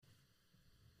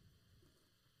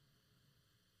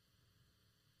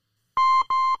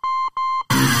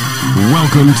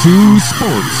Welcome to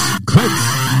Sports, Clicks,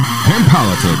 and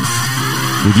Politics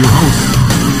with your hosts,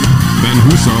 Ben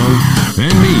Husong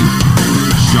and me,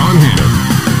 Sean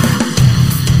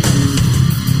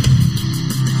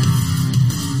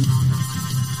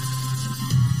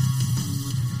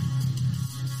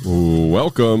Hannon.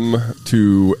 Welcome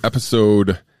to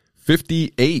episode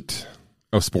 58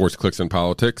 of Sports, Clicks, and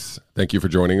Politics. Thank you for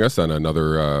joining us on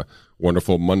another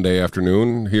wonderful Monday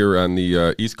afternoon here on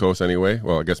the East Coast anyway.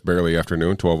 Well, I guess barely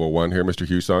afternoon, 12:01 here. Mr.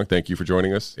 Husong, thank you for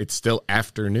joining us. It's still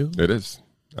afternoon? It is.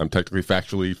 I'm technically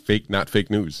factually fake, not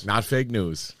fake news. Not fake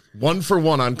news. 1 for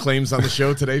 1 on claims on the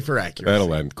show today for accuracy.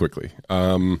 That'll end quickly.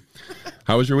 How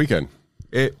was your weekend?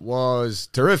 It was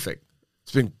terrific.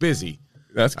 It's been busy.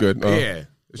 That's good. Yeah.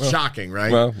 Shocking,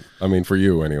 right? Well, I mean, for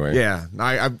you anyway. Yeah.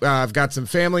 I've got some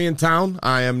family in town.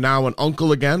 I am now an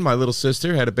uncle again. My little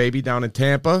sister had a baby down in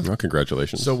Tampa. Oh,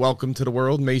 congratulations. So welcome to the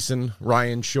world, Mason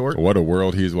Ryan Short. What a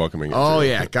world he's welcoming into. Oh,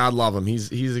 yeah. God love him.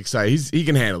 He's excited. He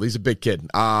can handle it. He's a big kid.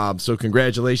 So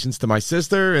congratulations to my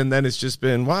sister. And then it's just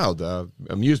been wild.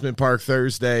 Amusement park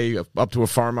Thursday, up to a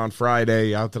farm on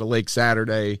Friday, out to the lake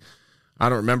Saturday. I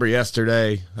don't remember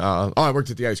yesterday. I worked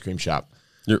at the ice cream shop.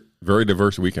 You're very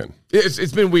diverse weekend.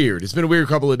 It's been weird. It's been a weird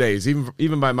couple of days,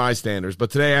 even by my standards. But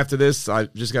today, after this, I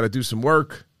just got to do some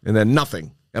work and then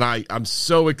nothing. And I'm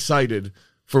so excited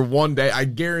for one day. I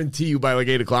guarantee you by like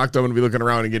 8 o'clock, I'm going to be looking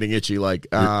around and getting itchy. Like,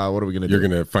 what are we going to do? You're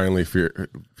going to finally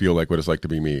feel like what it's like to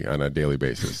be me on a daily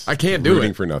basis. I can't do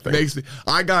Rooting it. for nothing.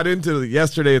 I got into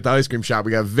yesterday at the ice cream shop.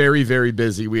 We got very, very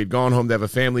busy. We had gone home to have a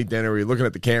family dinner. We were looking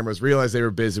at the cameras, realized they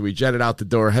were busy. We jetted out the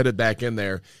door, headed back in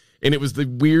there. And it was the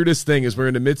weirdest thing is we're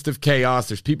in the midst of chaos.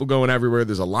 There's people going everywhere.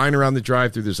 There's a line around the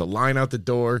drive-thru. There's a line out the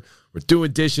door. We're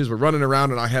doing dishes. We're running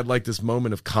around. And I had like this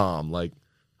moment of calm, like,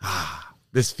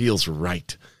 this feels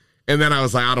right. And then I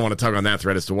was like, I don't want to tug on that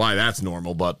thread as to why that's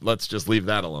normal, but let's just leave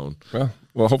that alone.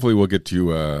 Well, hopefully we'll get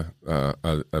you a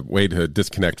way to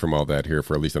disconnect from all that here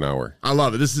for at least an hour. I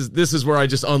love it. This is where I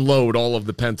just unload all of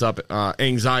the pent-up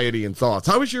anxiety and thoughts.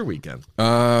 How was your weekend?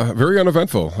 Very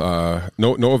uneventful.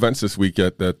 No events this week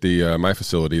at the my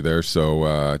facility there, so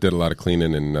I did a lot of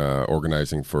cleaning and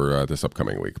organizing for this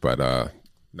upcoming week. But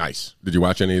nice. Did you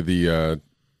watch any of the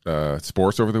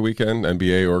sports over the weekend,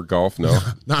 NBA or golf? No,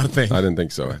 not a thing. I didn't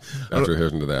think so after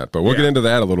hearing to that, but we'll get into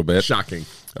that a little bit. Shocking.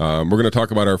 We're going to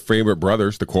talk about our favorite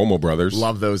brothers, the Cuomo brothers.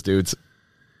 Love those dudes.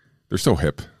 They're so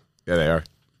hip. Yeah, they are.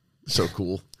 So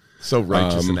cool. So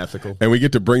righteous and ethical. And we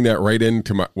get to bring that right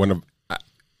into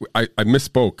I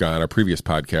misspoke on a previous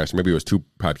podcast. Maybe it was 2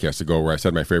 podcasts ago where I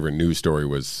said my favorite news story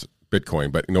was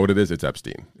Bitcoin, but you know what it is? It's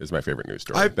Epstein is my favorite news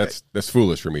story. That's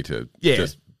foolish for me to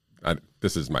just...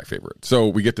 this is my favorite. So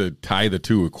we get to tie the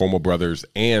two, Cuomo brothers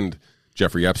and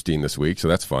Jeffrey Epstein this week, so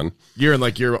that's fun. You're in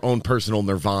like your own personal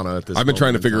nirvana at this I've been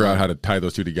trying to figure out how to tie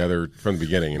those two together from the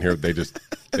beginning, and here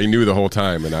they knew the whole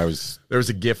time, and there was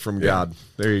a gift from God.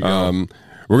 There you go.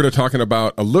 We're going to talking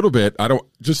about a little bit,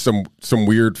 just some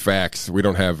weird facts. We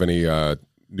don't have any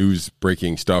news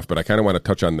breaking stuff, but I kind of want to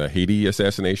touch on the Haiti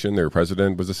assassination. Their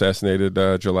president was assassinated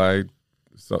July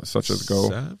such as ago.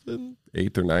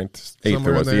 8th or 9th? 8th.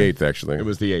 It was the 8th, actually. It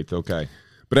was the 8th, okay.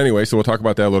 But anyway, so we'll talk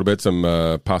about that a little bit, some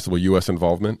possible U.S.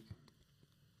 involvement.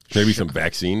 Maybe some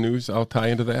vaccine news I'll tie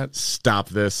into that. Stop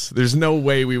this. There's no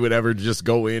way we would ever just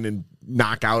go in and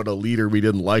knock out a leader we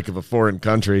didn't like of a foreign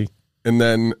country. And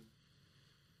then,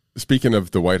 speaking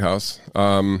of the White House...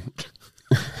 well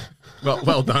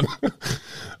done.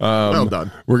 Well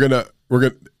done.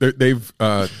 They've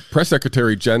Press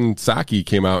Secretary Jen Psaki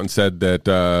came out and said that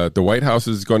the White House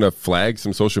is going to flag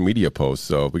some social media posts.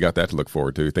 So we got that to look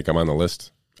forward to. You think I'm on the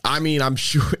list? I mean, I'm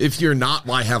sure if you're not,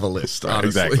 why have a list?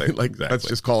 Honestly. Exactly. Let's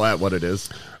just call that what it is.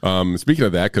 Speaking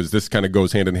of that, because this kind of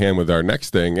goes hand in hand with our next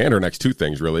thing and our next 2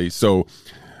 things, really. So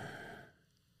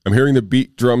I'm hearing the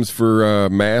beat drums for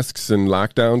masks and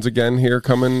lockdowns again here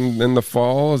coming in the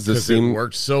fall. It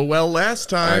worked so well last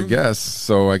time. I guess.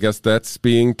 So I guess that's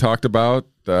being talked about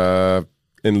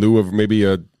in lieu of maybe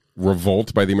a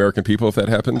revolt by the American people if that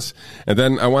happens. And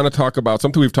then I want to talk about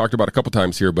something we've talked about a couple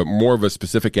times here, but more of a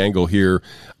specific angle here.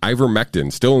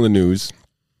 Ivermectin, still in the news.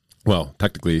 Well,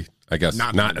 technically, I guess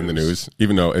not in the news,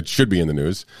 even though it should be in the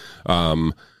news.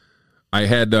 I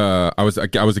was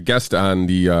a guest on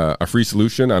the A Free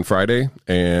Solution on Friday,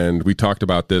 and we talked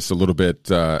about this a little bit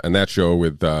in that show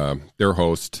with their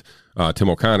host, Tim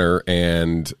O'Connor,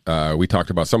 and we talked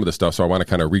about some of the stuff, so I want to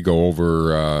kind of re-go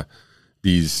over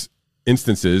these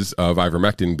instances of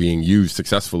ivermectin being used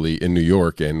successfully in New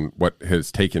York and what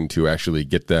has taken to actually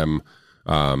get them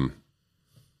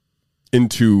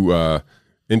into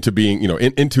being,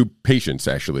 into patients,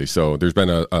 actually. So there's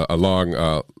been a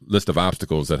long list of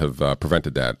obstacles that have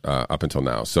prevented that up until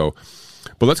now. So,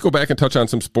 but let's go back and touch on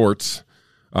some sports.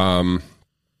 And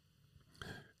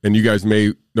you guys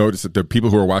may notice that the people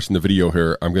who are watching the video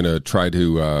here, I'm going to try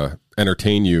to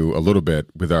entertain you a little bit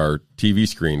with our TV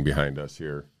screen behind us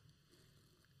here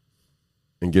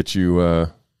and get you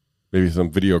maybe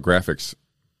some video graphics.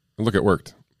 Look, it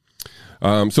worked.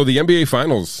 So the NBA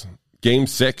Finals, Game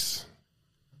 5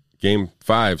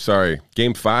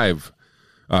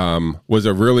 was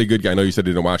a really good game. I know you said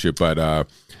you didn't watch it, but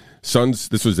Suns,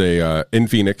 this was in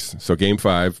Phoenix, so Game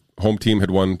 5. Home team had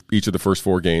won each of the first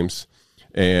 4 games.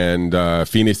 And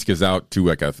Phoenix gets out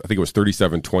to I think it was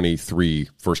 37-23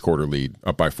 first quarter lead,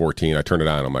 up by 14. I turned it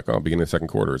on. I'm like, beginning of the second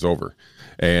quarter is over.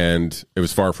 And it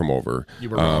was far from over. You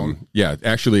were wrong. Yeah,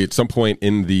 actually, at some point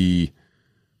in the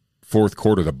fourth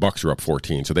quarter, the Bucks were up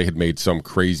 14. So they had made some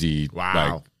crazy,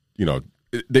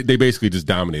 they basically just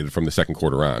dominated from the second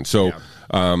quarter on. So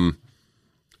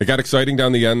it got exciting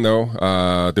down the end,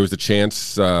 though. There was a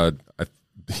chance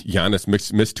Giannis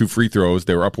missed 2 free throws.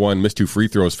 They were up 1, missed 2 free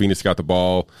throws. Phoenix got the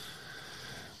ball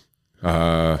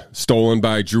stolen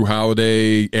by Drew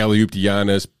Holiday, alley-oop to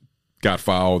Giannis, got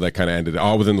fouled. That kind of ended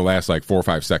all within the last 4 or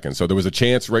 5 seconds. So there was a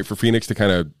chance right for Phoenix to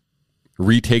kind of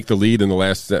retake the lead in the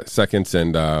last seconds,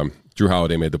 and Drew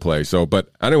Holiday made the play. So, but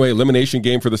anyway, elimination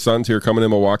game for the Suns here coming in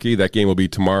Milwaukee. That game will be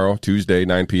tomorrow, Tuesday,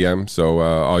 9 p.m. So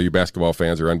all you basketball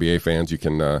fans or NBA fans, you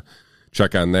can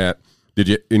check on that. Did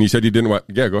you? And you said you didn't want?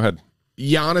 Yeah, go ahead.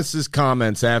 Giannis's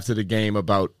comments after the game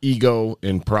about ego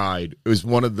and pride was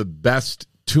one of the best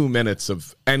 2 minutes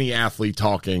of any athlete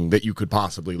talking that you could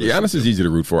possibly listen Giannis to. is easy to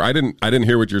root for. I didn't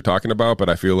hear what you're talking about, but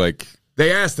I feel like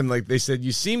they asked him, they said,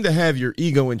 you seem to have your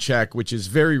ego in check, which is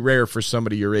very rare for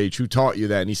somebody your age. Who taught you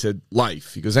that? And he said,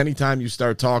 life. He goes, anytime you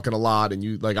start talking a lot and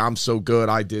you I'm so good,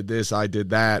 I did this, I did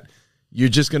that, you're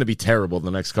just going to be terrible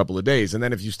the next couple of days. And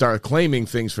then if you start claiming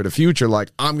things for the future, like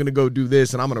I'm going to go do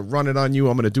this and I'm going to run it on you,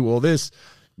 I'm going to do all this,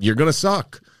 you're going to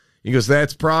suck. He goes,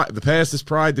 that's pride. The past is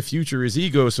pride. The future is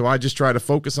ego. So I just try to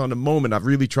focus on the moment. I've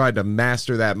really tried to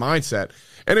master that mindset.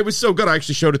 And it was so good. I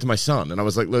actually showed it to my son. And I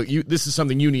was like, look, this is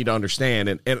something you need to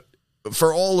understand. And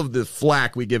for all of the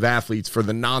flack we give athletes for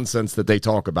the nonsense that they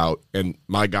talk about, and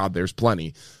my God, there's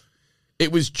plenty,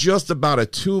 it was just about a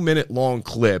 2-minute long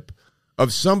clip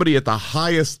of somebody at the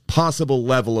highest possible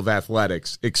level of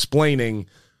athletics explaining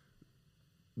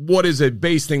what is a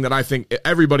base thing that I think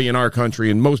everybody in our country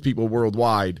and most people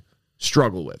worldwide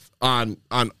struggle with on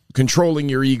controlling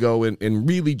your ego and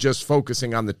really just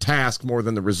focusing on the task more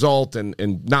than the result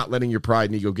and not letting your pride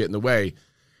and ego get in the way.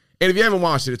 And if you haven't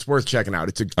watched it, it's worth checking out.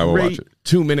 It's a great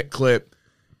 2-minute clip,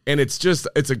 and it's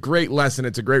a great lesson.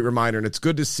 It's a great reminder, and it's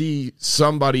good to see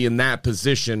somebody in that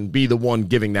position be the one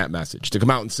giving that message, to come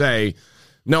out and say,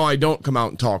 no, I don't come out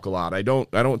and talk a lot. I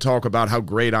don't talk about how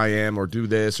great I am or do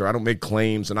this, or I don't make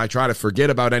claims, and I try to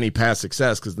forget about any past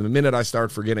success, because the minute I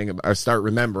start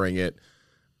remembering it,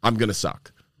 I'm going to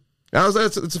suck.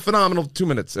 It's a phenomenal 2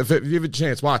 minutes. If you have a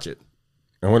chance, watch it.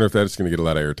 I wonder if that's going to get a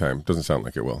lot of airtime. Doesn't sound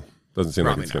like it will. Doesn't seem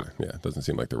Probably like it's going to. Yeah, doesn't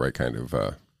seem like the right kind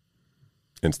of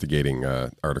instigating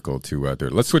article to do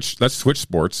it. Let's switch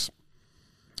sports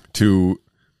to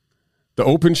the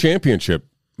Open Championship.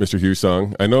 Mr.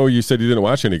 Husong, I know you said you didn't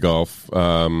watch any golf,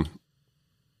 but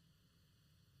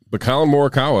Colin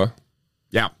Morikawa,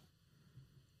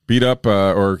 beat up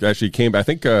or actually came. I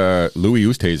think Louis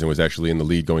Oosthuizen was actually in the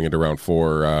lead going into round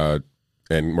 4,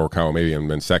 and Morikawa maybe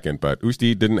in second. But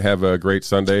Oosty didn't have a great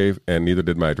Sunday, and neither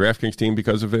did my DraftKings team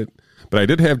because of it. But I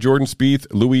did have Jordan Spieth,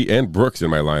 Louis, and Brooks in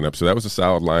my lineup, so that was a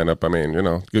solid lineup. I mean,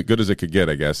 good as it could get,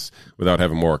 I guess, without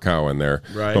having Morikawa in there.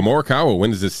 Right. But Morikawa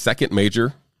wins his second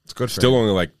major. It's good for Still him.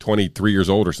 only like 23 years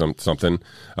old or something.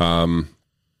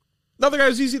 Another guy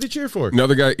who's easy to cheer for.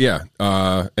 Another guy, yeah.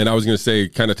 And I was going to say,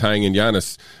 kind of tying in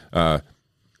Giannis,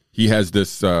 he has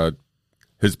this,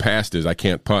 his past is I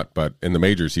can't putt, but in the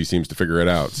majors he seems to figure it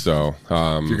out. So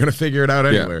you're going to figure it out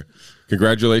anywhere. Yeah.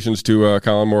 Congratulations to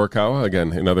Colin Morikawa.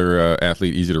 Again, another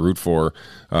athlete easy to root for.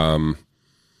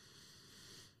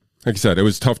 Like I said, it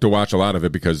was tough to watch a lot of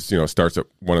it because, it starts at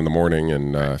 1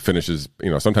 a.m. and finishes,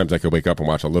 sometimes I could wake up and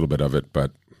watch a little bit of it, but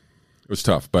it was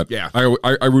tough. But yeah,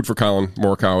 I root for Colin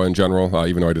Morikawa in general,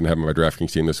 even though I didn't have him on my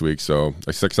DraftKings team this week. So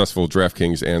a successful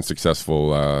DraftKings and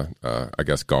successful, I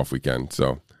guess, golf weekend.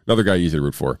 So another guy easy to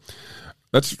root for.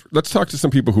 Let's talk to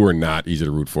some people who are not easy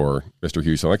to root for, Mr.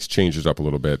 Hughes. So let's change this up a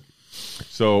little bit.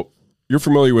 So you're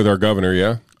familiar with our governor,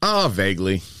 yeah? Oh,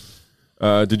 vaguely.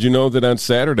 Did you know that on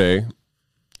Saturday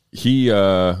he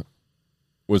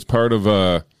was part of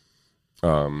a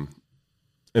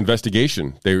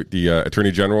investigation? The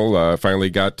Attorney General finally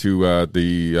got to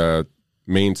the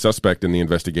main suspect in the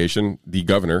investigation, the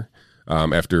governor.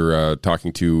 after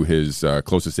talking to his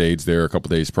closest aides there a couple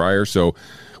days prior. So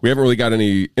we haven't really got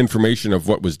any information of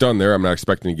what was done there. I'm not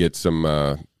expecting to get some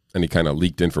any kind of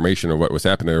leaked information of what was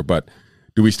happening there, but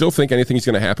do we still think anything's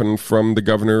going to happen from the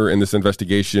governor in this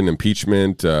investigation,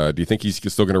 impeachment? Do you think he's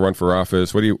still going to run for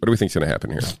office? What do we think is going to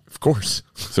happen here? Of course.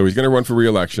 So he's going to run for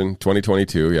re-election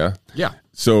 2022, yeah? Yeah.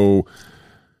 So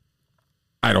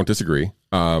I don't disagree.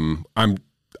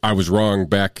 I was wrong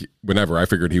back whenever I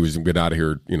figured he was going to get out of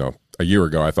here, a year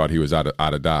ago. I thought he was out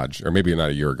of Dodge, or maybe not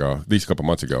a year ago, at least a couple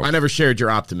months ago. I never shared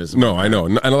your optimism. No, I know.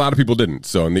 And a lot of people didn't.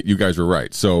 So you guys were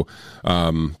right. So,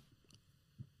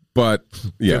 but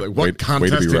yeah, like, what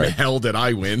contest in hell did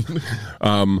I win?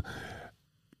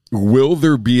 Will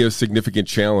there be a significant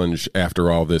challenge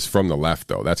after all this from the left,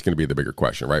 though? That's going to be the bigger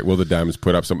question, right? Will the Dems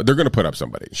put up somebody? They're going to put up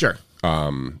somebody. Sure.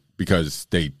 Because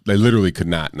they literally could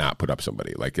not put up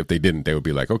somebody. Like, if they didn't, they would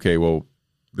be like, okay, well,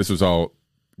 this was all,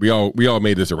 we all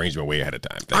made this arrangement way ahead of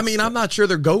time. Thanks. I'm not sure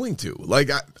they're going to. Like,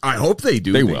 I hope they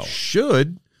do. They will.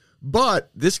 Should. But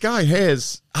this guy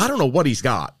has, I don't know what he's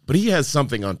got, but he has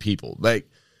something on people. Like,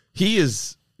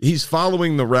 he's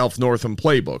following the Ralph Northam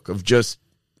playbook of just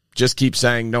keep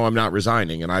saying, no, I'm not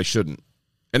resigning, and I shouldn't.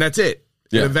 And that's it.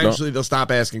 Yeah, and eventually they'll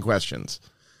stop asking questions.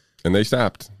 And they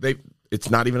stopped. It's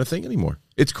not even a thing anymore.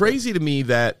 It's crazy to me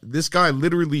that this guy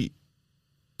literally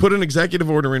put an executive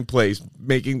order in place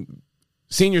making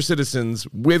senior citizens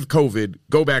with COVID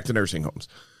go back to nursing homes.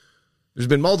 There's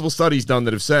been multiple studies done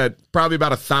that have said probably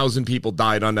about 1,000 people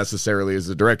died unnecessarily as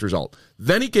a direct result.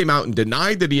 Then he came out and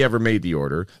denied that he ever made the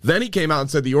order. Then he came out and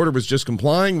said the order was just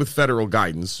complying with federal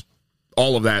guidance.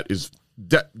 All of that is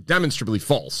demonstrably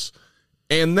false.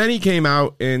 And then he came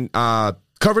out and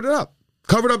covered up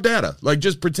data, like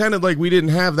just pretended like we didn't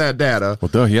have that data. Well,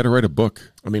 duh, he had to write a book.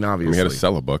 I mean, obviously. He had to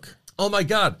sell a book. Oh, my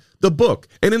God, the book.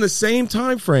 And in the same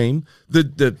time frame,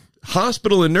 the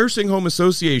Hospital and Nursing Home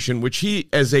Association, which he,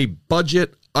 as a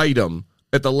budget item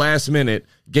at the last minute,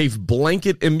 gave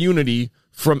blanket immunity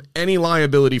from any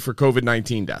liability for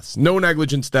COVID-19 deaths. No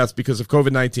negligence deaths because of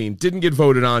COVID-19. Didn't get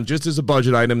voted on, just as a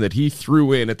budget item that he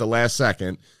threw in at the last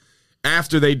second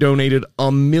after they donated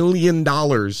 $1 million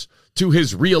to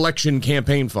his re-election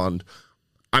campaign fund.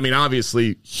 I mean,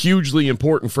 obviously, hugely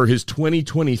important for his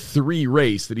 2023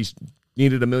 race that he's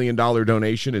needed $1 million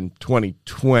donation in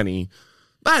 2020.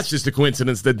 That's just a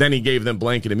coincidence that then he gave them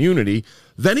blanket immunity.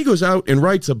 Then he goes out and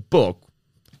writes a book.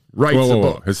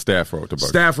 Book. His staff wrote the book.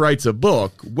 Staff writes a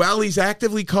book while he's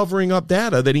actively covering up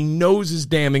data that he knows is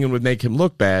damning and would make him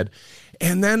look bad.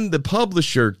 And then the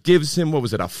publisher gives him, what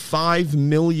was it, a $5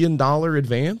 million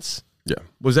advance? Yeah.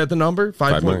 Was that the number?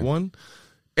 5.1?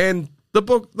 And the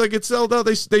book, like, it sold out.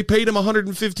 They paid him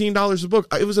 $115 a book.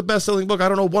 It was a best-selling book. I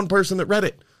don't know one person that read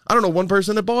it. I don't know one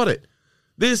person that bought it.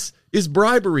 This is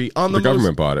bribery on the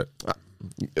government bought it.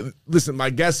 Listen,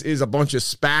 my guess is a bunch of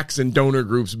SPACs and donor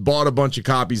groups bought a bunch of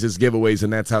copies as giveaways,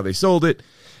 and that's how they sold it.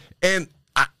 And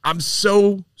I'm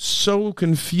so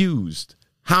confused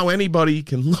how anybody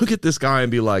can look at this guy and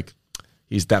be like,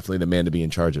 he's definitely the man to be in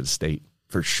charge of the state,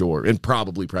 for sure, and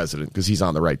probably president, because he's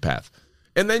on the right path.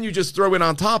 And then you just throw in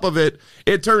on top of it,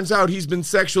 it turns out he's been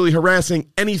sexually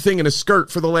harassing anything in a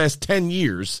skirt for the last 10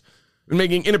 years and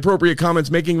making inappropriate comments,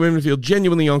 making women feel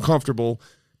genuinely uncomfortable,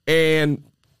 and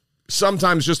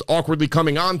sometimes just awkwardly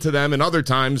coming on to them, and other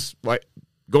times like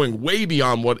going way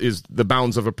beyond what is the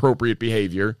bounds of appropriate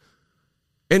behavior.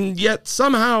 And yet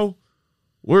somehow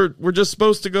we're just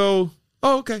supposed to go,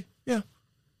 oh, okay, yeah.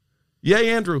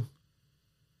 Yay, Andrew.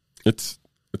 It's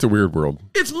a weird world.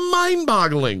 It's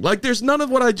mind-boggling. Like, there's none of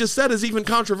what I just said is even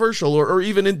controversial or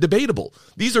even debatable.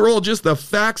 These are all just the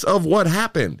facts of what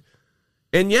happened.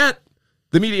 And yet,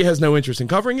 the media has no interest in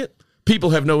covering it.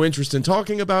 People have no interest in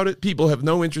talking about it. People have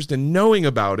no interest in knowing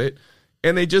about it.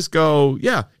 And they just go,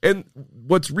 yeah. And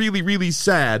what's really, really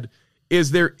sad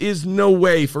is there is no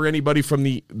way for anybody from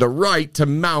the right to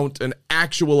mount an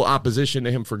actual opposition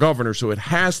to him for governor. So it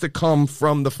has to come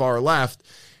from the far left.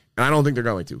 And I don't think they're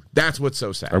going to. That's what's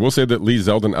so sad. I will say that Lee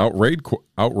Zeldin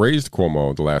outraised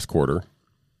Cuomo the last quarter.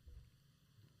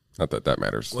 Not that that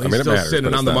matters. Well, he's still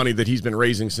sitting on the money that he's been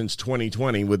raising since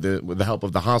 2020 with the help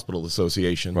of the Hospital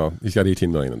Association. Well, he's got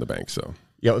 $18 million in the bank, so.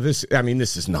 Yeah, this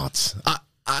is nuts.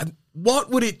 What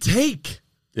would it take?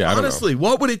 Yeah, honestly,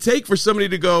 what would it take for somebody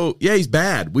to go, yeah, he's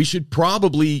bad. We should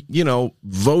probably,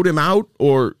 vote him out,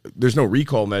 or there's no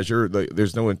recall measure.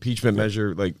 There's no impeachment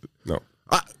measure. No.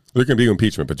 There can be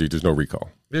impeachment, but there's no recall.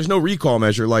 There's no recall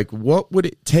measure. Like, what would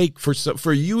it take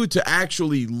for you to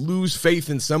actually lose faith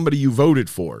in somebody you voted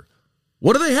for?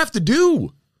 What do they have to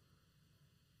do?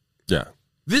 Yeah.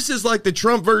 This is like the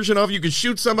Trump version of you could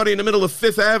shoot somebody in the middle of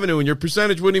Fifth Avenue and your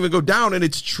percentage wouldn't even go down, and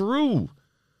it's true.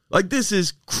 Like, this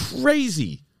is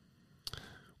crazy.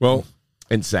 Well,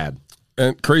 and sad.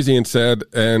 And crazy and sad.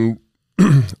 And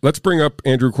let's bring up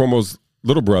Andrew Cuomo's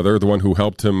little brother, the one who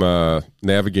helped him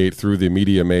navigate through the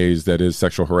media maze that is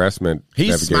sexual harassment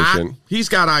He's navigation. Smart. He's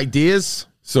got ideas.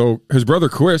 So his brother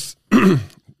Chris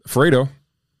Fredo,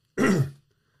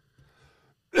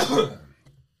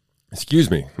 excuse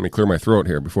me, let me clear my throat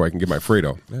here before I can get my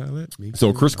Fredo.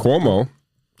 So Chris Cuomo,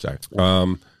 sorry,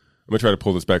 I'm gonna try to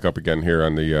pull this back up again here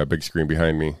on the big screen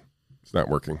behind me. It's not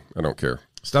working. I don't care.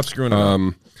 Stop screwing it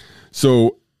up.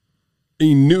 So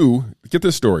he knew. Get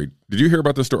this story. Did you hear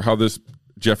about this story? How this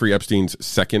Jeffrey Epstein's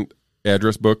second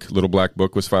address book, Little Black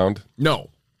Book, was found? No.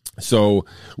 So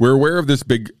we're aware of this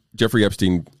big Jeffrey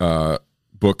Epstein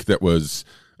book that was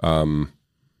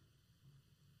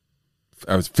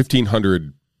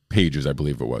 1,500 pages, I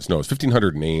believe it was. No, it was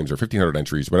 1,500 names or 1,500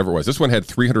 entries, whatever it was. This one had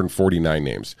 349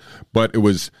 names, but it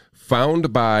was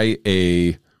found by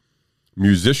a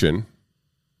musician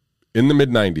in the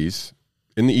mid-'90s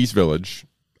in the East Village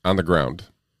on the ground.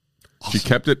 Awesome.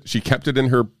 She kept it in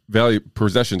her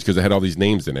possessions because it had all these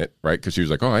names in it, right? Because she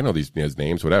was like, "Oh, I know these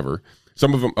names, whatever."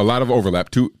 Some of them, a lot of overlap.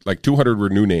 200 were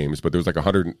new names, but there was like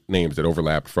 100 names that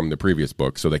overlapped from the previous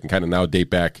book, so they can kind of now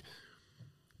date back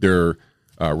their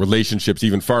relationships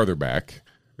even farther back.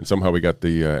 And somehow we got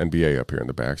the NBA up here in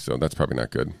the back, so that's probably not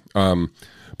good.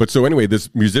 But so anyway, this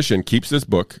musician keeps this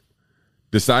book,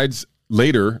 decides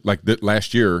later, like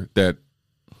last year, that,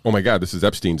 oh my God, this is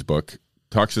Epstein's book.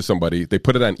 Talks to somebody. They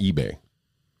put it on eBay.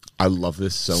 I love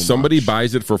this so much. Somebody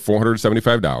buys it for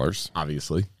 $475.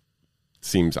 Obviously.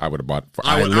 Seems I would have bought.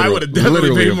 I would have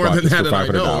definitely paid more than that for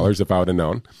 $500 if I would have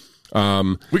known.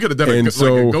 We could have done a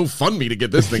GoFundMe to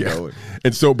get this thing going.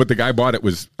 And so, but the guy bought it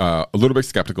was a little bit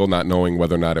skeptical, not knowing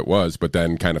whether or not it was, but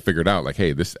then kind of figured out like,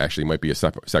 hey, this actually might be a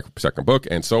second book,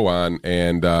 and so on.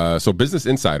 And so, Business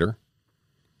Insider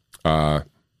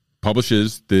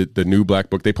publishes the new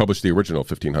black book. They published the original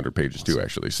 1,500 pages too,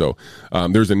 actually. So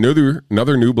there's another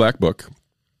new black book,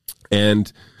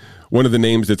 and one of the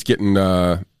names that's getting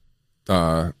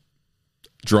drawn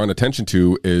attention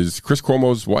to is Chris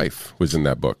Cuomo's wife was in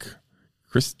that book,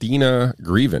 Christina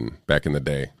Greven, back in the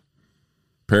day.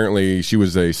 Apparently, she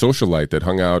was a socialite that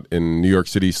hung out in New York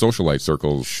City socialite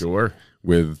circles. Sure,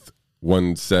 with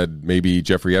one said maybe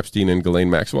Jeffrey Epstein and Ghislaine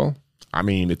Maxwell. I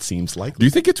mean, it seems likely. Do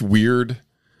you think it's weird?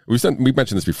 We've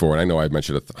mentioned this before, and I know I've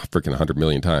mentioned it freaking 100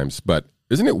 million times, but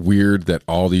isn't it weird that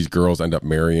all these girls end up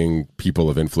marrying people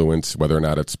of influence, whether or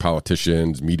not it's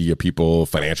politicians, media people,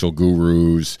 financial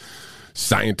gurus,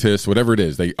 scientists, whatever it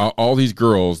is? All these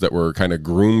girls that were kind of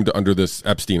groomed under this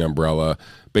Epstein umbrella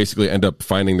basically end up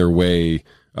finding their way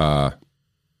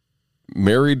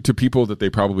married to people that they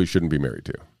probably shouldn't be married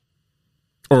to.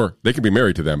 Or they can be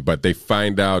married to them, but they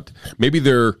find out maybe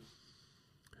they're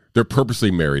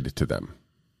purposely married to them.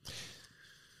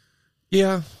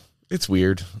 Yeah, it's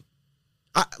weird.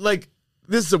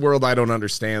 This is a world I don't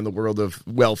understand, the world of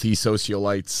wealthy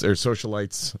socialites or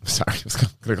socialites. Sorry, I was going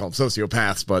to call them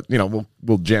sociopaths, but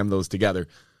we'll jam those together.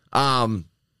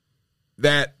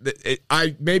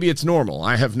 Maybe it's normal.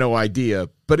 I have no idea,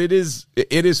 but it is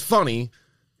funny,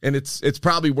 and it's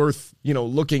probably worth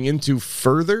looking into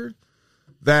further.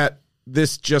 That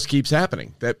this just keeps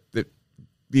happening. That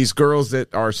these girls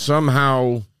that are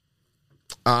somehow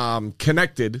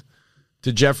connected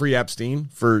to Jeffrey Epstein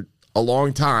for a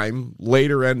long time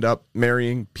later end up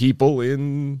marrying people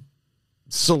in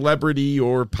celebrity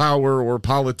or power or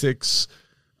politics.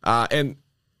 And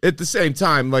at the same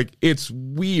time, it's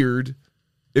weird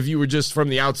if you were just from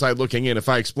the outside looking in. If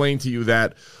I explained to you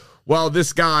that, well,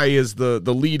 this guy is the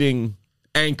leading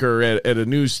anchor at a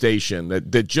news station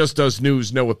that just does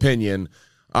news, no opinion.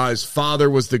 His father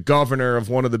was the governor of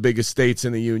one of the biggest states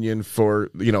in the union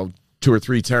for, 2 or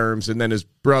 3 terms. And then his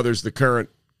brother's the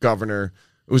current governor,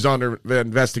 who was under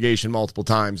investigation multiple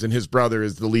times. And his brother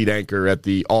is the lead anchor at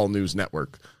the All News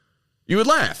Network. You would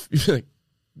laugh. You'd be like,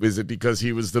 is it because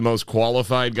he was the most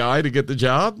qualified guy to get the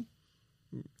job?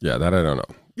 Yeah, that I don't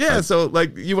know. Yeah, so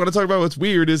you want to talk about what's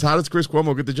weird is how does Chris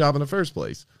Cuomo get the job in the first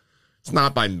place? It's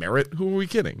not by merit. Who are we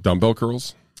kidding? Dumbbell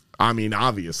curls? I mean,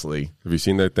 obviously. Have you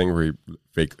seen that thing where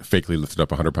he fakely lifted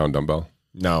up a 100-pound dumbbell?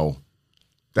 No.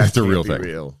 That's a real thing.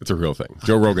 It's a real thing.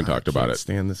 Joe Rogan talked about it.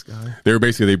 Stand this guy.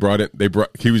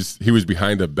 He was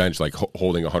behind a bench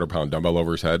holding a 100-pound dumbbell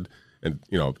over his head, and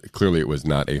clearly it was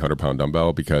not a 100-pound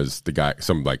dumbbell because the guy,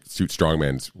 some suit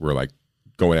strongmans were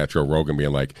going at Joe Rogan,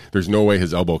 being like, "There's no way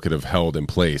his elbow could have held in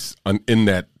place in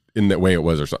that way it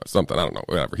was, or something." I don't know.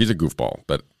 Whatever. He's a goofball,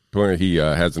 but he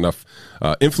has enough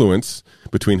influence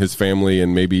between his family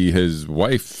and maybe his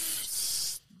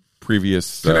wife's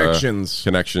previous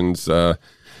connections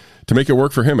to make it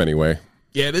work for him anyway.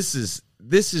 Yeah, this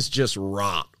is just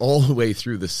rot all the way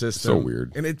through the system. So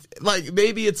weird. And it's like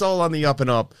maybe it's all on the up and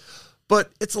up, but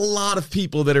it's a lot of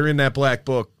people that are in that black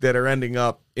book that are ending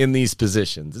up in these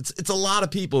positions. It's a lot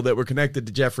of people that were connected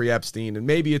to Jeffrey Epstein, and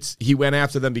maybe he went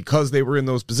after them because they were in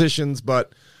those positions,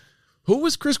 but who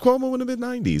was Chris Cuomo in the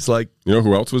mid-90s? Like, you know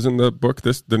who else was in the book?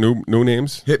 The new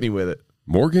names? Hit me with it.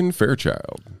 Morgan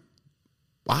Fairchild.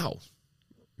 Wow.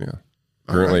 Yeah.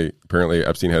 Apparently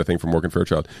Epstein had a thing for Morgan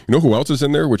Fairchild. You know who else is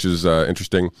in there, which is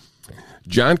interesting?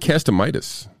 John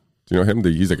Castimaidis. Do you know him?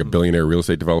 He's like a billionaire real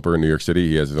estate developer in New York City.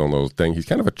 He has his own little thing. He's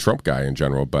kind of a Trump guy in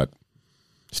general, but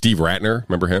Steve Ratner,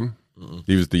 remember him?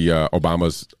 He was the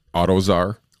Obama's auto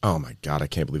czar. Oh, my God. I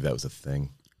can't believe that was a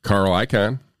thing. Carl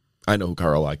Icahn. I know who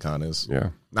Carl Icahn is. Yeah.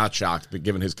 Not shocked, but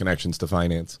given his connections to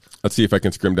finance. Let's see if I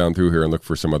can scrim down through here and look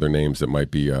for some other names that might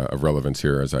be of relevance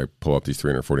here as I pull up these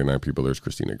 349 people. There's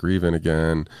Christina Grieven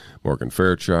again, Morgan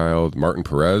Fairchild, Martin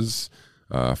Perez,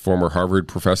 former Harvard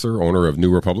professor, owner of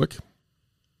New Republic.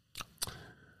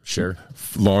 Sure.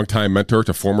 Longtime mentor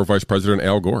to former Vice President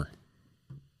Al Gore.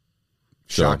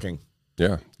 Shocking. So,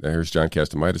 yeah. There's John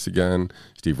Castimaidis again,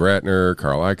 Steve Ratner,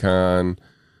 Carl Icahn.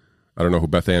 I don't know who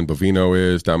Beth Ann Bovino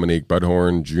is, Dominique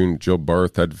Budhorn, Jill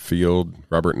Barth, Ed Field,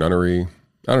 Robert Nunnery.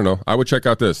 I don't know. I would check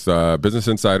out this Business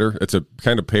Insider. It's a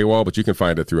kind of paywall, but you can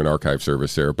find it through an archive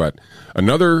service there. But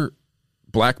another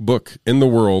black book in the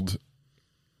world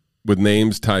with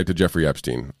names tied to Jeffrey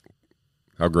Epstein.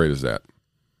 How great is that?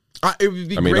 It would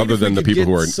be great other if than we the could people get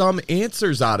who are some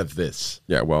answers out of this.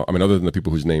 Yeah, well, other than the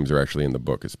people whose names are actually in the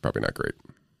book, it's probably not great.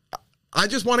 I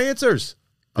just want answers.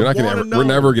 We're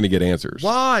never going to get answers.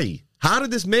 Why? How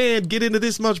did this man get into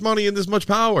this much money and this much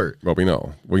power? Well, we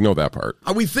know that part.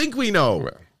 We think we know.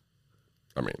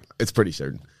 Well, it's pretty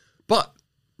certain. But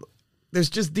there's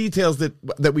just details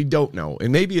that we don't know.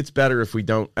 And maybe it's better if we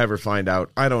don't ever find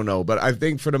out. I don't know. But I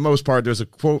think for the most part, there's a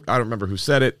quote. I don't remember who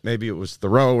said it. Maybe it was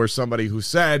Thoreau or somebody who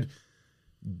said,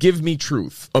 "Give me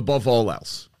truth above all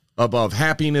else. Above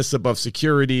happiness, above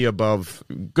security, above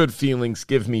good feelings,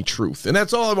 give me truth." And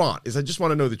that's all I want, is I just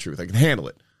want to know the truth. I can handle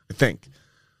it, I think.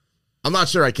 I'm not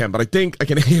sure I can, but I think I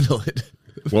can handle it.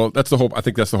 Well, I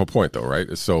think that's the whole point, though,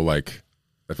 right? So, like,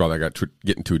 that's why I got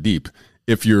getting too deep.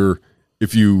 If you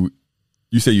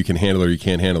say you can handle it or you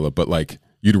can't handle it, but like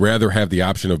you'd rather have the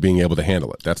option of being able to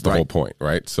handle it. That's the whole point,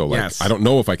 right? So, like, yes. I don't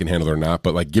know if I can handle it or not,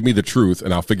 but like, give me the truth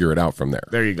and I'll figure it out from there.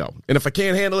 There you go. And if I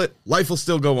can't handle it, life will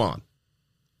still go on.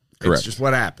 Correct. It's just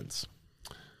what happens.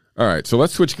 All right, so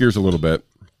let's switch gears a little bit.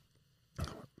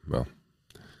 Well,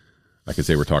 I could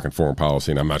say we're talking foreign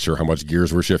policy, and I'm not sure how much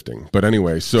gears we're shifting. But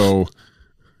anyway, so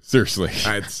seriously,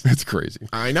 it's crazy.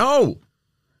 I know.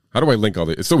 How do I link all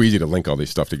these? It's so easy to link all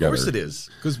these stuff together. Of course it is.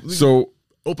 Because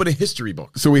open a history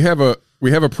book. So we have a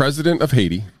president of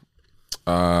Haiti,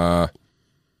 Jovenel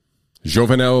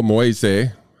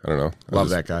Moise. I don't know. Love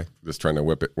that guy. Just trying to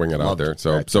wing it out there.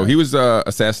 So he was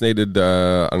assassinated.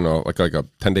 I don't know, like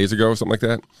 10 days ago, something like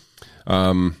that.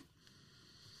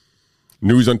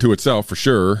 News unto itself for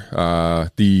sure. A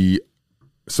video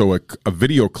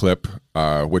clip,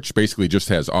 which basically just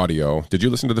has audio. Did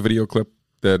you listen to the video clip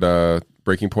that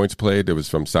Breaking Points played? It was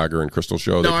from Sagar and Crystal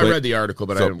show. No, I read the article,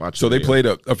 but I didn't watch. So they played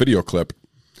a video clip,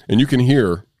 and you can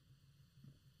hear,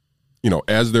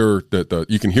 as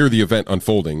you can hear the event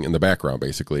unfolding in the background,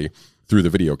 basically through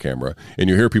the video camera, and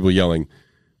you hear people yelling,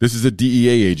 "This is a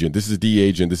DEA agent. This is a DEA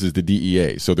agent. This is the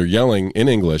DEA." So they're yelling in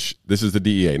English, "This is the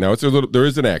DEA." Now there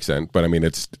is an accent, but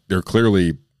they're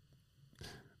clearly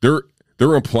they're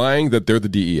implying that they're the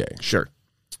DEA. Sure.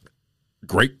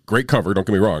 Great cover. Don't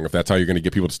get me wrong. If that's how you're going to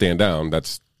get people to stand down,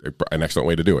 that's an excellent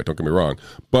way to do it. Don't get me wrong.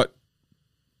 But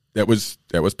that was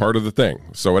part of the thing.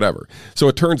 So whatever. So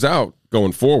it turns out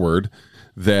going forward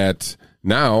that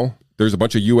now there's a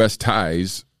bunch of U.S.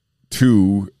 ties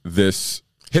to this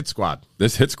hit squad.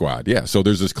 Yeah. So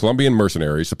there's this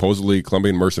supposedly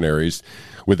Colombian mercenaries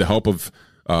with the help of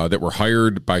that were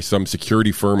hired by some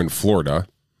security firm in Florida,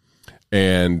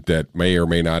 and that may or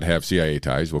may not have CIA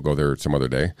ties. We'll go there some other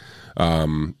day.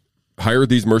 Hired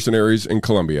these mercenaries in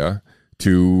Colombia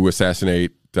to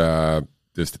assassinate the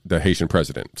Haitian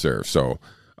president, sir. So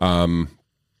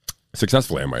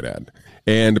successfully, I might add.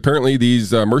 And apparently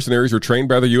these mercenaries were trained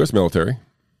by the U.S. military,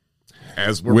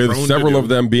 as we're with several of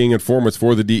them being informants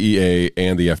for the DEA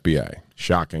and the FBI.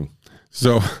 Shocking.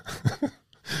 So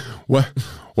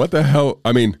what the hell?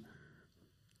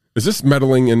 Is this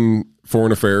meddling in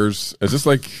foreign affairs? Is this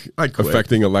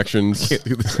affecting elections?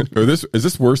 Is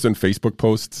this worse than Facebook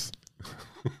posts?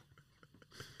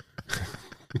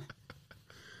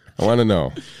 I want to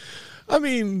know.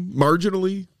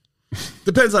 Marginally.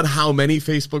 Depends on how many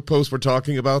Facebook posts we're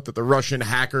talking about that the Russian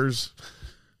hackers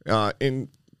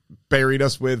buried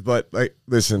us with. But like,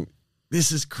 listen,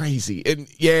 this is crazy. And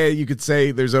yeah, you could say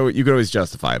you could always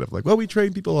justify it of like, well, we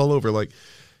train people all over. Like,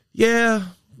 yeah,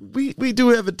 we do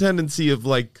have a tendency of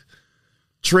like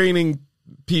training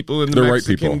people in the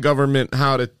Mexican government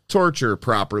how to torture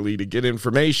properly to get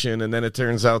information, and then it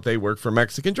turns out they work for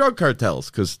Mexican drug cartels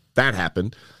because that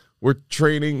happened. We're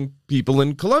training people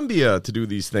in Colombia to do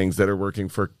these things that are working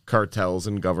for cartels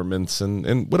and governments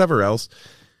and whatever else.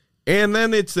 And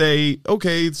then it's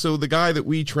so the guy that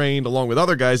we trained, along with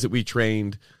other guys that we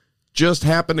trained, just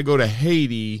happened to go to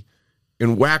Haiti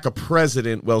and whack a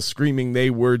president while screaming they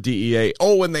were DEA.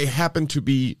 Oh, and they happen to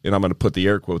be, and I'm going to put the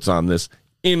air quotes on this,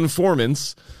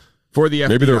 informants for the FBI.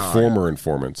 Maybe they're former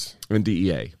informants. And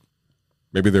DEA.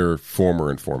 Maybe they're former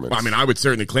informants. I mean, I would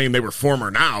certainly claim they were former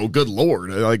now. Good Lord.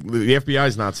 Like, the FBI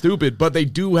is not stupid, but they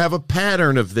do have a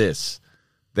pattern of this.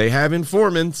 They have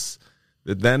informants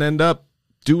that then end up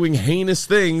doing heinous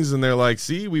things, and they're like,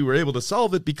 see, we were able to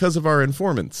solve it because of our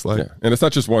informants. Like, yeah. And it's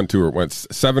not just 1, 2, or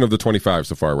 7 of the 25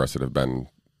 so far arrested have been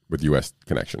with U.S.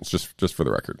 connections, just for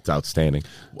the record. It's outstanding.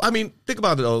 I mean, think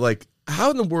about it, though. Like,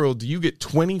 how in the world do you get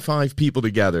 25 people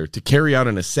together to carry out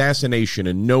an assassination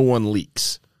and no one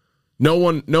leaks? No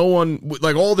one,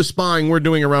 like all the spying we're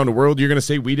doing around the world, you're going to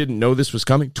say we didn't know this was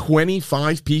coming?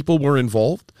 25 people were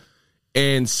involved,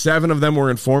 and 7 of them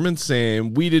were informants,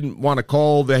 and we didn't want to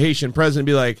call the Haitian president and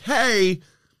be like, hey,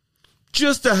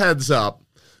 just a heads up.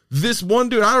 This one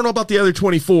dude, I don't know about the other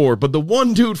 24, but the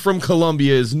one dude from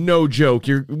Colombia is no joke.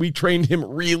 We trained him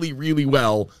really, really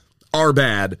well. Our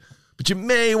bad. But you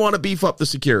may want to beef up the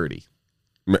security.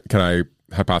 Can I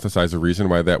hypothesize a reason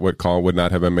why that call would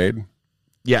not have been made?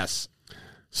 Yes.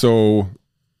 So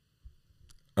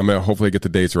I'm going to hopefully get the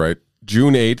dates right.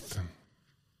 June 8th,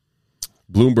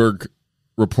 Bloomberg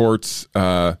reports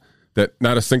that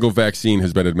not a single vaccine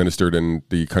has been administered in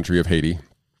the country of Haiti,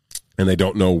 and they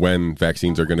don't know when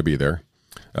vaccines are going to be there.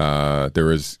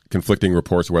 There is conflicting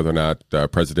reports whether or not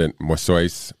President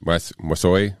Moisey,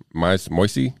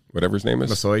 whatever his name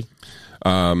is,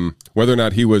 whether or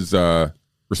not he was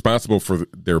responsible for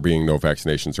there being no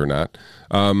vaccinations or not.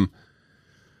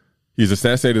 He's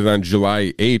assassinated on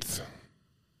July 8th,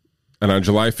 and on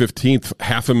July 15th,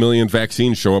 500,000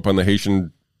 vaccines show up on the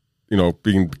Haitian,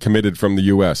 being committed from the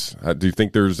U.S. Do you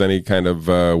think there's any kind of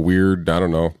weird, I don't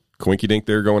know, coinky-dink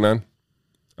there going on?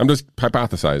 I'm just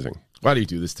hypothesizing. Why do you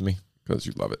do this to me? Because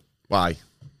you love it. Why?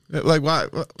 Like, why?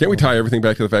 Can't we tie everything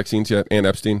back to the vaccines yet? And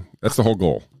Epstein? That's the whole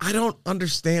goal. I don't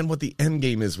understand what the end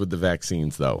game is with the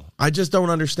vaccines, though. I just don't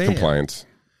understand. Compliance.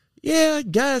 Yeah, I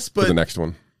guess, but... For the next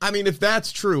one. I mean, if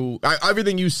that's true,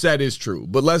 everything you said is true,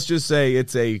 but let's just say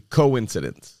it's a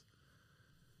coincidence.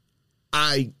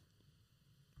 It's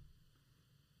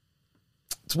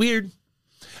weird.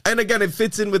 And again, it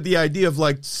fits in with the idea of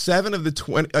like 7 of the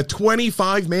 20, a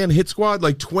 25-man hit squad,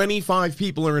 like 25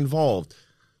 people are involved.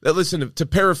 Now, listen, to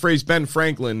paraphrase Ben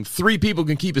Franklin, 3 people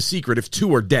can keep a secret if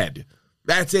 2 are dead.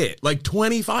 That's it. Like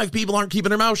 25 people aren't keeping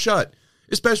their mouth shut.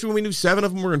 Especially when we knew 7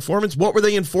 of them were informants. What were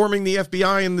they informing the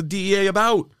FBI and the DEA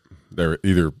about? They're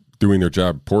either doing their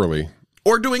job poorly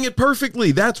or doing it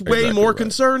perfectly. That's way exactly more right.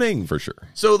 Concerning. For sure.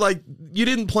 So, like, you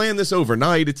didn't plan this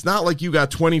overnight. It's not like you got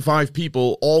 25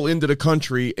 people all into the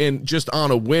country and just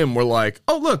on a whim were like,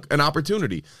 oh, look, an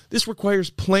opportunity. This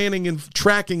requires planning and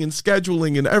tracking and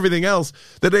scheduling and everything else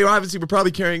that they obviously were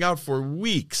probably carrying out for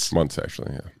weeks. Months,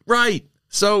 actually, yeah. Right.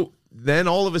 So then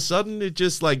all of a sudden it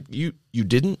just like, you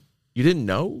didn't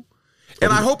know?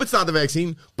 And I hope it's not the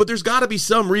vaccine, but there's got to be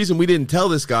some reason we didn't tell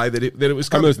this guy that it was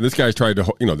coming. Listen, this guy's tried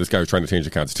to, this guy was trying to change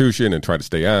the Constitution and try to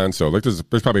stay on. So like, there's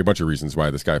probably a bunch of reasons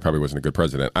why this guy probably wasn't a good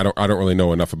president. I don't really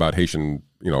know enough about Haitian,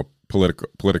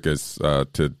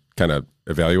 politicas to kind of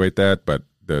evaluate that. But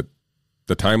the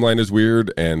timeline is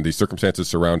weird, and the circumstances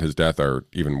surround his death are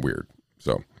even weird.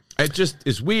 So it just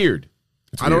is weird.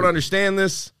 I don't understand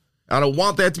this. I don't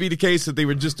want that to be the case, that they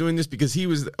were just doing this because he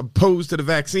was opposed to the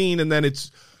vaccine, and then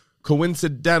it's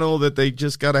coincidental that they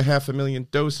just got 500,000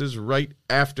 doses right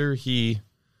after he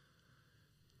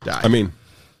died. I mean,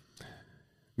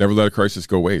 never let a crisis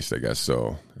go waste, I guess.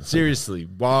 So seriously,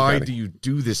 why do you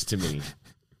do this to me?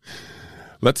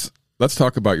 Let's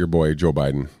talk about your boy Joe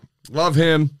Biden. Love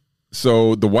him.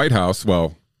 So the White House,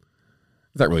 well,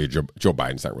 it's not really Joe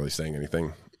Biden's not really saying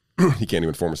anything. He can't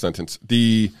even form a sentence.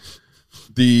 The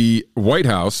White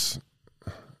House,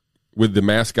 with the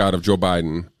mascot of Joe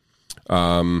Biden,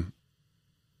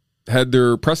 had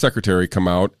their press secretary come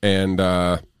out and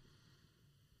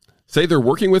say they're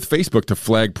working with Facebook to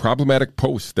flag problematic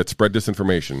posts that spread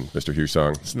disinformation. Mr.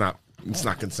 Husong, it's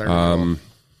not concerning.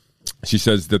 She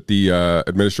says that the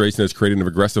administration has created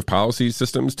aggressive policy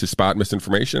systems to spot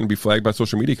misinformation and be flagged by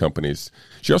social media companies.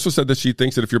 She also said that she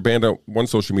thinks that if you're banned on one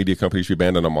social media company, you should be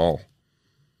banned on them all.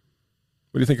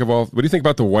 What do you think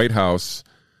about the White House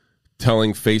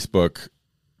telling Facebook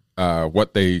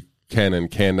what they can and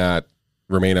cannot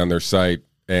remain on their site?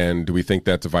 And do we think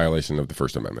that's a violation of the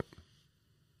First Amendment?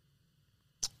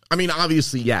 I mean,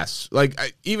 obviously, yes. Like,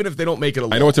 even if they don't make it a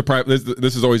law. I know it's a private.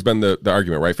 This has always been the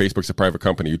argument, right? Facebook's a private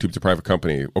company. YouTube's a private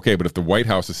company. Okay, but if the White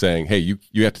House is saying, hey,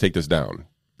 you have to take this down,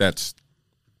 what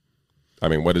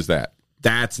is that?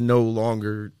 That's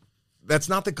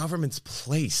not the government's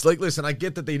place. Like, listen, I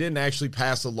get that they didn't actually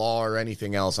pass a law or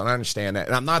anything else, and I understand that.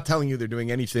 And I'm not telling you they're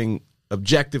doing anything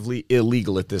objectively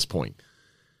illegal at this point.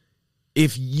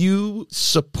 If you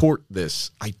support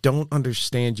this, I don't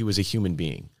understand you as a human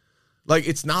being. Like,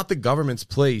 it's not the government's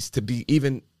place to be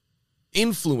even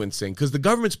influencing, because the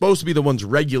government's supposed to be the ones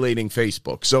regulating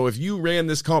Facebook. So if you ran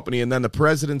this company and then the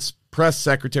president's press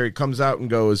secretary comes out and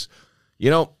goes,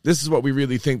 this is what we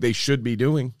really think they should be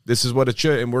doing. This is what it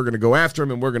should, and we're going to go after them,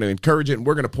 and we're going to encourage it, and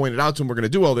we're going to point it out to them. We're going to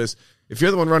do all this. If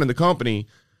you're the one running the company,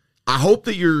 I hope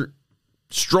that you're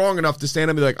strong enough to stand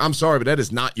up and be like, I'm sorry, but that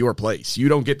is not your place. You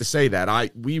don't get to say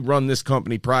that. We run this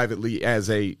company privately as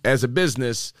a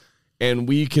business, and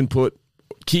we can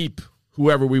keep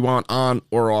whoever we want on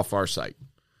or off our site.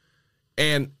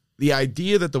 And the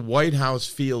idea that the White House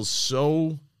feels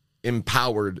so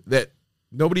empowered that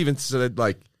nobody even said,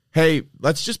 like, hey,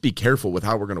 let's just be careful with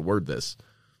how we're going to word this.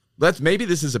 Maybe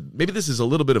this is a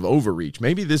little bit of overreach.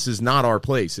 Maybe this is not our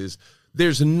place.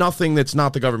 There's nothing that's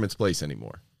not the government's place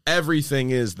anymore.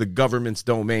 Everything is the government's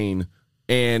domain.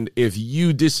 And if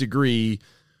you disagree,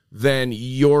 then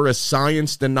you're a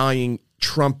science-denying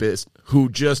Trumpist who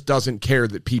just doesn't care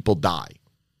that people die.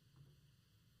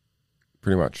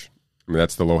 Pretty much. I mean,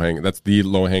 that's the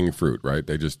low-hanging fruit, right?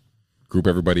 They just group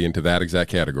everybody into that exact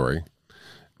category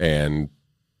and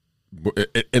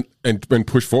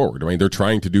push forward. I mean, they're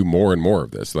trying to do more and more of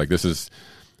this. Like, this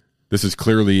is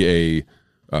clearly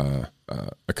a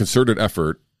concerted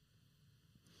effort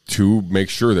to make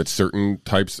sure that certain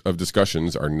types of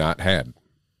discussions are not had.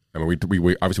 I mean,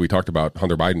 we obviously we talked about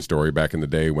Hunter Biden's story back in the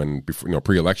day when,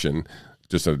 pre-election,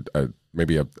 just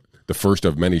the first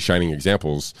of many shining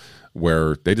examples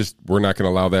where we're not going to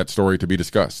allow that story to be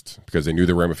discussed because they knew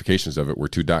the ramifications of it were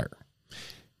too dire.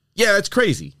 Yeah, it's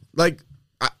crazy. Like,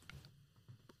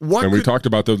 we talked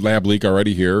about the lab leak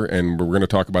already here, and we're going to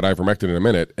talk about ivermectin in a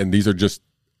minute. And these are just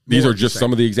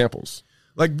some of the examples.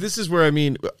 Like, this is where,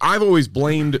 I've always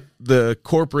blamed the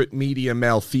corporate media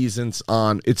malfeasance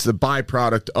on it's the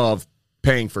byproduct of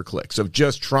paying for clicks, of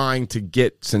just trying to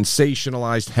get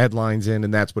sensationalized headlines in,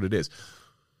 and that's what it is.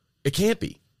 It can't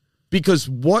be. Because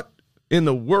what in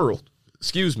the world,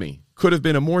 could have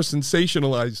been a more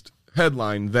sensationalized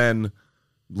headline than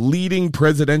leading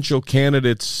presidential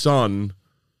candidate's son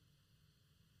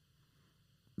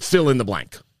fill in the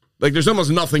blank? Like, there's almost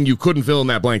nothing you couldn't fill in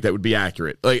that blank that would be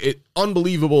accurate. Like,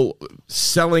 unbelievable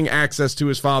selling access to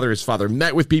his father. His father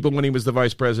met with people when he was the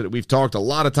vice president. We've talked a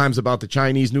lot of times about the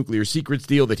Chinese nuclear secrets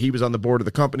deal that he was on the board of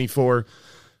the company for.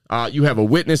 You have a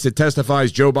witness that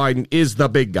testifies Joe Biden is the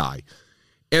big guy.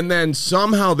 And then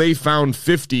somehow they found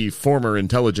 50 former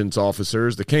intelligence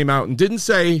officers that came out and didn't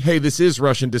say, hey, this is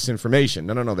Russian disinformation.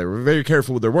 No. They were very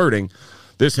careful with their wording.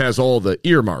 This has all the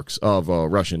earmarks of a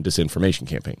Russian disinformation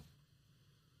campaign,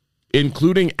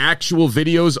 including actual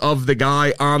videos of the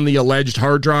guy on the alleged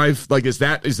hard drive. Like, is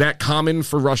that common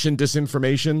for Russian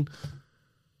disinformation?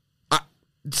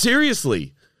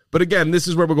 Seriously. But again, this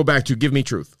is where we'll go back to give me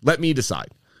truth. Let me decide.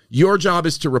 Your job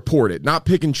is to report it, not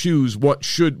pick and choose what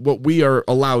we are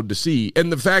allowed to see. And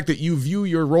the fact that you view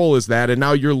your role as that, and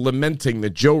now you're lamenting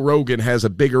that Joe Rogan has a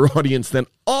bigger audience than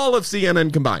all of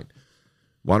CNN combined.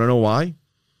 Want to know why?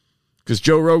 Because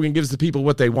Joe Rogan gives the people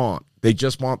what they want. They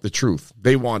just want the truth.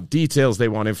 They want details. They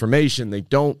want information. They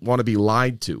don't want to be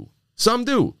lied to. Some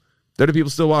do. There are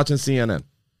people still watching CNN.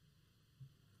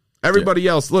 Everybody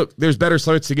else, look, there's better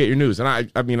sites to get your news. And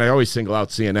I always single out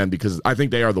CNN because I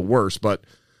think they are the worst, but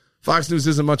Fox News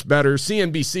isn't much better.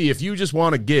 CNBC, if you just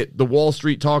want to get the Wall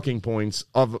Street talking points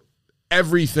of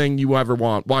everything you ever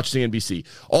want, watch CNBC.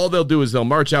 All they'll do is they'll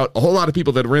march out a whole lot of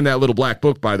people that are in that little black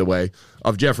book, by the way,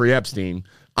 of Jeffrey Epstein,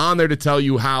 on there to tell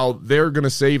you how they're going to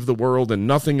save the world and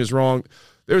nothing is wrong.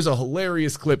 There's a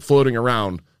hilarious clip floating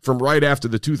around from right after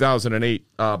the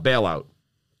 2008 bailout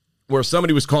where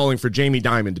somebody was calling for Jamie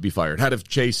Dimon to be fired, head of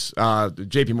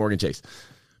JP Morgan Chase,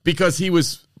 because he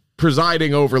was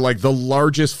presiding over like the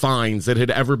largest fines that had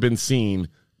ever been seen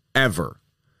ever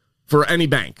for any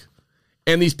bank.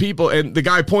 And these people, and the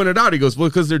guy pointed out, he goes, well,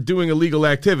 because they're doing illegal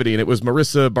activity. And it was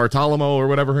Marissa Bartolomo or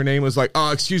whatever her name was, like,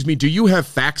 oh, excuse me, do you have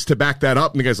facts to back that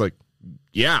up? And the guy's like,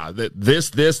 yeah,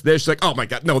 this. She's like, oh my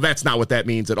God, no, that's not what that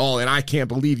means at all. And I can't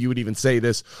believe you would even say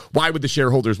this. Why would the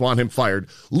shareholders want him fired?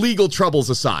 Legal troubles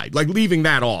aside, like leaving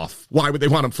that off, why would they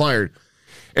want him fired?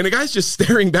 And the guy's just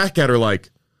staring back at her like,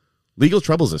 legal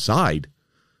troubles aside,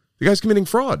 the guy's committing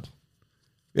fraud.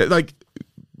 Like,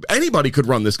 anybody could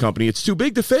run this company. It's too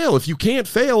big to fail. If you can't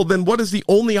fail, then what is the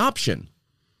only option?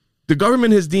 The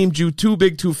government has deemed you too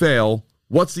big to fail.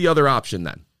 What's the other option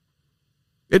then?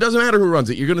 It doesn't matter who runs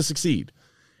it. You're going to succeed.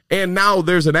 And now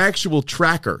there's an actual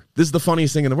tracker. This is the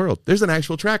funniest thing in the world. There's an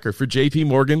actual tracker for JP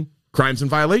Morgan crimes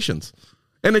and violations.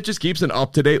 And it just keeps an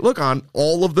up-to-date look on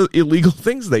all of the illegal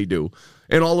things they do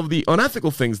and all of the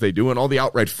unethical things they do and all the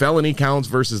outright felony counts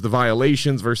versus the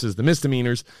violations versus the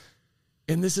misdemeanors.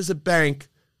 And this is a bank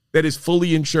that is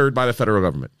fully insured by the federal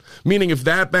government. Meaning if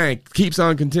that bank keeps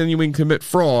on continuing to commit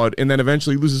fraud and then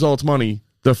eventually loses all its money,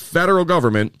 the federal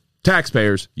government,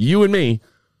 taxpayers, you and me,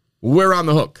 we're on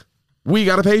the hook. We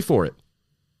got to pay for it.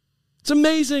 It's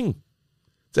amazing.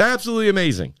 It's absolutely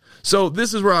amazing. So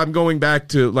this is where I'm going back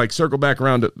to, like, circle back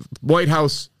around to White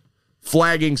House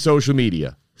flagging social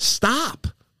media. Stop.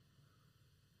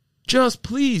 Just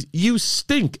please, you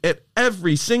stink at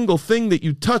every single thing that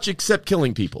you touch except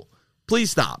killing people.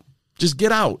 Please stop. Just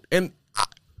get out. And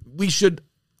we should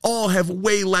all have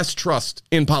way less trust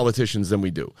in politicians than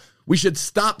we do. We should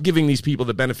stop giving these people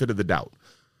the benefit of the doubt.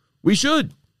 We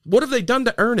should. What have they done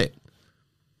to earn it?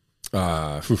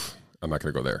 I'm not going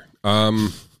to go there.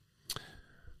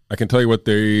 I can tell you what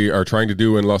they are trying to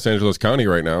do in Los Angeles County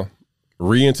right now.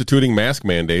 Reinstituting mask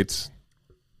mandates.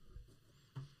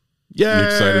 Yay!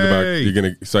 You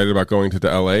excited about going to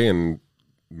LA and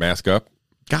mask up?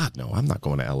 God, no, I'm not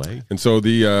going to LA. And so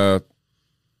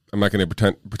I'm not going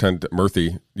to pretend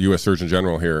Murthy, U.S. Surgeon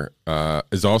General here,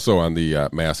 is also on the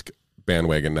mask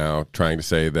bandwagon now, trying to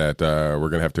say that we're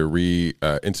going to have to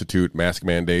reinstitute mask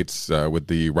mandates with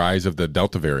the rise of the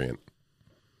Delta variant.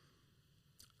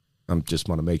 I just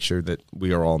want to make sure that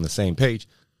we are all on the same page.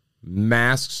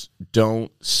 Masks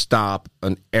don't stop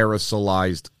an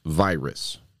aerosolized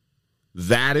virus.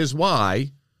 That is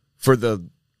why,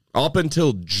 up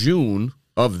until June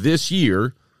of this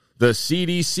year, the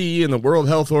CDC and the World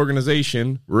Health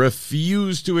Organization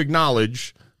refused to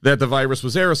acknowledge that the virus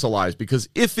was aerosolized, because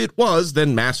if it was,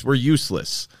 then masks were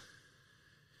useless.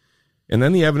 And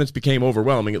then the evidence became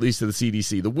overwhelming, at least to the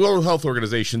CDC. The World Health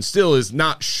Organization still is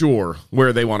not sure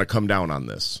where they want to come down on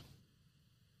this.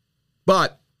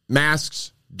 But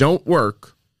masks don't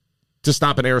work to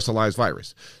stop an aerosolized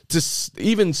virus. To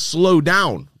even slow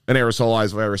down an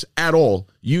aerosolized virus at all,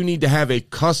 you need to have a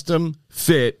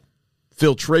custom-fit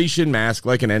filtration mask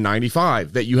like an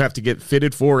N95 that you have to get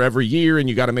fitted for every year, and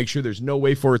you got to make sure there's no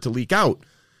way for it to leak out.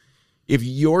 If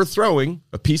you're throwing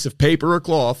a piece of paper or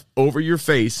cloth over your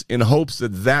face in hopes that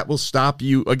that will stop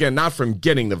you, again, not from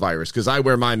getting the virus, because I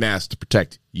wear my mask to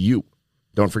protect you.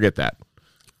 Don't forget that.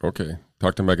 Okay.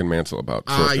 Talk to Megan Mansell about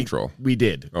source control. We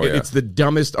did. Oh, yeah. It's the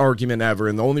dumbest argument ever,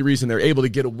 and the only reason they're able to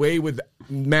get away with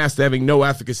masks having no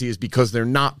efficacy is because they're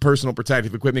not personal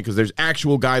protective equipment, because there's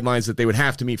actual guidelines that they would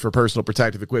have to meet for personal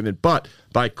protective equipment. But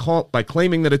by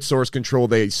claiming that it's source control,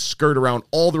 they skirt around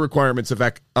all the requirements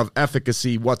of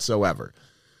efficacy whatsoever.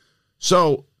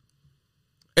 So,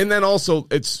 and then also,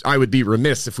 I would be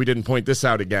remiss if we didn't point this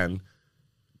out again.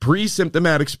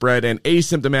 Pre-symptomatic spread and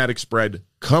asymptomatic spread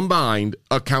combined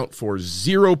account for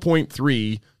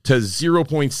 0.3 to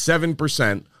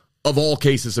 0.7% of all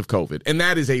cases of COVID. And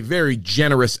that is a very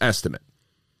generous estimate.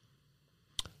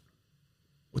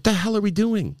 What the hell are we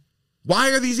doing? Why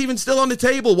are these even still on the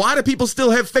table? Why do people still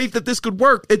have faith that this could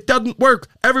work? It doesn't work.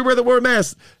 Everywhere that wore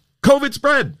masks, COVID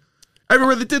spread.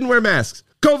 Everywhere that didn't wear masks,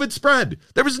 COVID spread.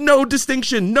 There was no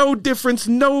distinction, no difference,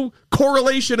 no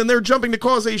correlation, and they're jumping to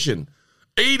causation.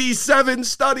 87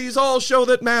 studies all show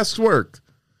that masks work.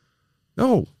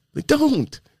 No, they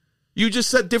don't. You just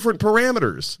set different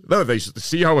parameters. No, they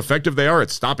see how effective they are at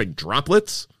stopping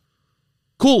droplets.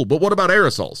 Cool, but what about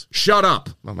aerosols? Shut up.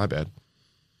 Oh, my bad.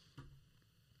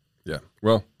 Yeah.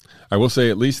 Well, I will say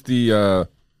at least the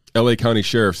L.A. County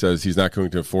Sheriff says he's not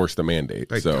going to enforce the mandate.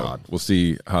 Thank so God. We'll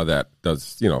see how that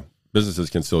does. You know, businesses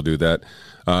can still do that.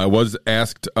 I was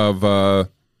asked of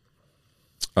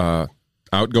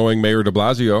outgoing Mayor de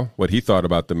Blasio what he thought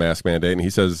about the mask mandate, and he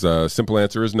says simple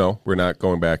answer is no, we're not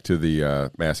going back to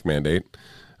the mask mandate.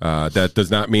 That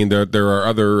does not mean that there are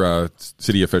other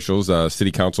city officials,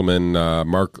 City Councilman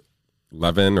Mark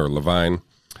Levine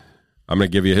I'm going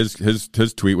to give you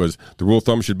his tweet was, the rule of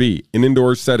thumb should be, in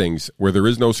indoor settings where there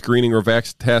is no screening or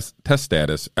test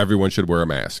status, everyone should wear a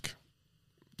mask.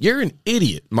 You're an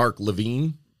idiot, Mark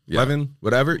Levine. Levin,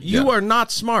 whatever. You are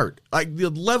not smart. Like, the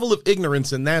level of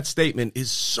ignorance in that statement is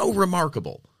so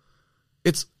remarkable.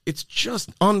 It's just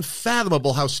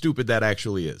unfathomable how stupid that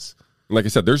actually is. Like I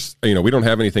said, there's, we don't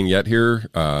have anything yet here,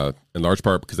 in large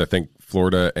part because I think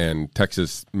Florida and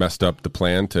Texas messed up the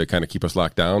plan to kind of keep us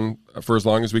locked down for as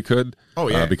long as we could. Oh,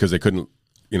 yeah. Because they couldn't,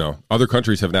 other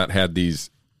countries have not had these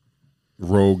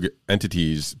rogue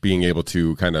entities being able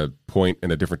to kind of point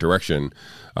in a different direction.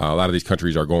 A lot of these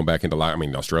countries are going back into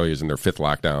Australia's in their 5th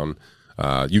lockdown.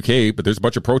 UK, but there's a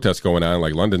bunch of protests going on.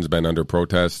 Like London's been under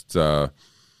protests,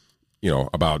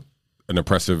 about an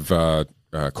oppressive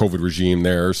COVID regime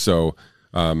there. So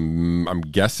I'm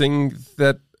guessing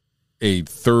that a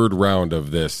third round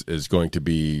of this is going to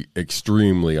be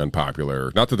extremely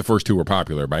unpopular. Not that the first 2 were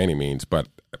popular by any means, but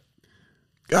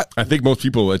I think most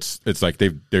people, it's like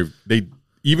they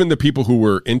even the people who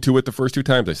were into it the first 2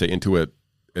 times, I say into it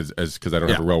as because I don't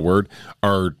have a real word,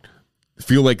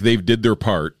 feel like they've did their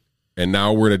part, and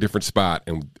now we're in a different spot,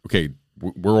 and okay,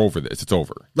 we're over this. It's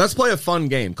over. Let's play a fun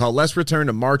game called Let's Return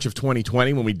to March of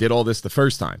 2020 when we did all this the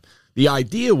first time. The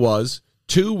idea was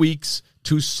 2 weeks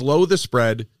to slow the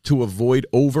spread to avoid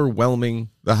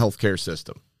overwhelming the healthcare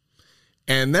system.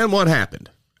 And then what happened?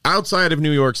 Outside of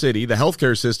New York City, the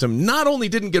healthcare system not only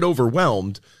didn't get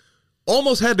overwhelmed,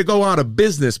 almost had to go out of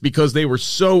business because they were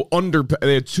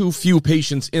they had too few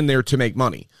patients in there to make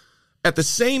money. At the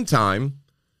same time,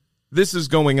 this is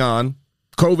going on.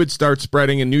 COVID starts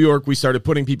spreading. In New York, we started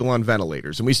putting people on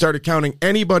ventilators, and we started counting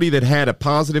anybody that had a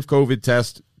positive COVID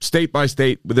test state by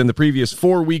state within the previous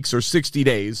 4 weeks or 60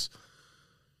 days,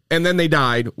 and then they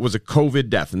died, was a COVID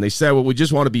death. And they said, well, we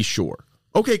just want to be sure.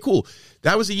 Okay, cool.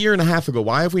 That was a year and a half ago.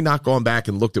 Why have we not gone back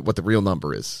and looked at what the real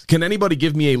number is? Can anybody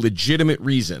give me a legitimate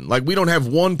reason? Like, we don't have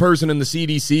one person in the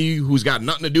CDC who's got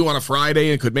nothing to do on a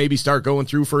Friday and could maybe start going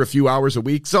through for a few hours a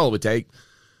week. That's all it would take.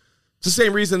 It's the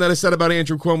same reason that I said about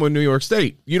Andrew Cuomo in New York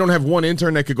State. You don't have one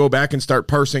intern that could go back and start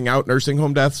parsing out nursing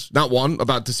home deaths. Not one,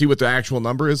 about to see what the actual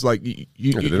number is. Like, they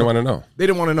didn't want to know. They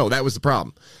didn't want to know. That was the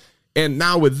problem. And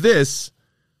now with this,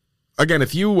 again,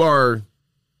 if you are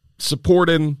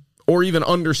supporting or even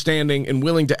understanding and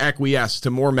willing to acquiesce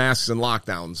to more masks and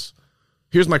lockdowns,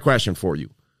 here's my question for you.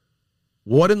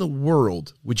 What in the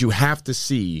world would you have to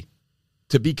see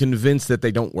to be convinced that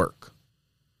they don't work?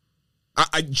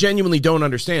 I genuinely don't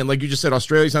understand. Like you just said,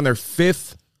 Australia's on their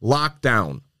 5th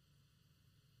lockdown.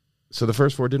 So the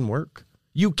first 4 didn't work.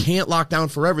 You can't lock down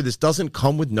forever. This doesn't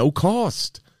come with no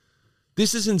cost.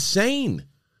 This is insane.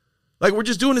 Like, we're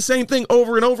just doing the same thing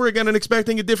over and over again and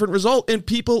expecting a different result, and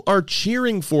people are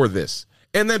cheering for this.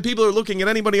 And then people are looking at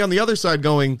anybody on the other side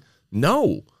going,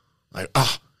 no. Like,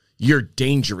 you're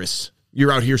dangerous.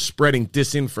 You're out here spreading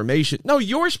disinformation. No,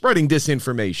 you're spreading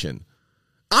disinformation.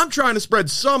 I'm trying to spread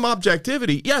some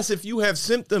objectivity. Yes, if you have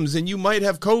symptoms and you might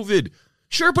have COVID,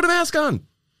 sure, put a mask on.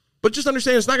 But just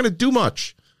understand it's not going to do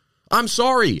much. I'm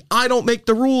sorry, I don't make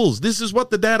the rules. This is what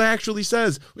the data actually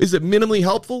says. Is it minimally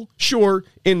helpful? Sure,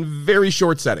 in very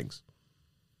short settings.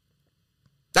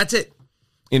 That's it.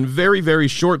 In very, very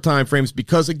short time frames,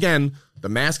 because again, the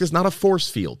mask is not a force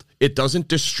field. It doesn't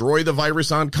destroy the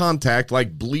virus on contact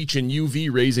like bleach and UV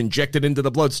rays injected into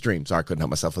the bloodstream. Sorry, I couldn't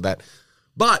help myself with that.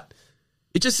 But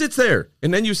it just sits there,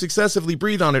 and then you successively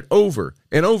breathe on it over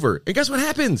and over. And guess what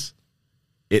happens?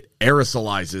 It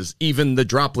aerosolizes even the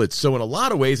droplets. So in a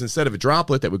lot of ways, instead of a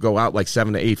droplet that would go out like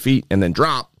 7 to 8 feet and then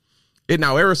drop, it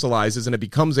now aerosolizes and it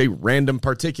becomes a random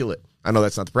particulate. I know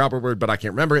that's not the proper word, but I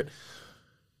can't remember it.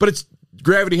 But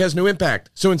gravity has no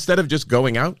impact. So instead of just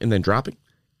going out and then dropping,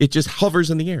 it just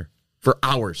hovers in the air for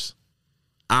hours.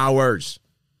 Hours.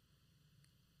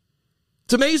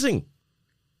 It's amazing.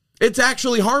 It's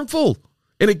actually harmful.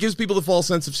 And it gives people the false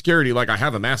sense of security, like I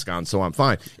have a mask on, so I'm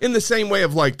fine. In the same way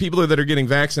of like people that are getting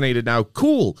vaccinated now,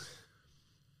 cool.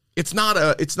 It's not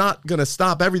going to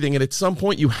stop everything. And at some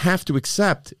point you have to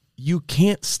accept you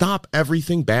can't stop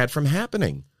everything bad from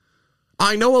happening.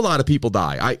 I know a lot of people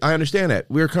die. I understand that.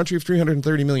 We're a country of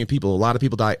 330 million people. A lot of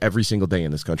people die every single day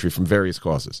in this country from various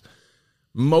causes.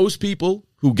 Most people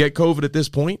who get COVID at this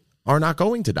point are not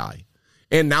going to die.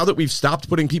 And now that we've stopped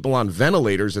putting people on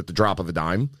ventilators at the drop of a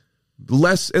dime,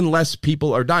 less and less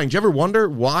people are dying. Do you ever wonder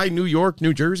why New York,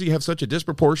 New Jersey have such a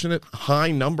disproportionate high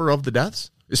number of the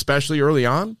deaths, especially early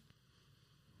on?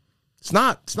 It's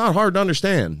not hard to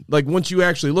understand. Like, once you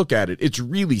actually look at it, it's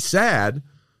really sad,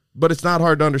 but it's not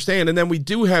hard to understand. And then we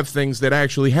do have things that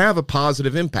actually have a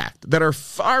positive impact, that are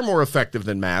far more effective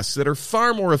than masks, that are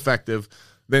far more effective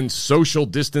than social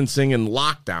distancing and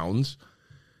lockdowns.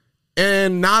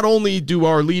 And not only do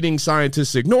our leading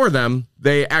scientists ignore them,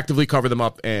 they actively cover them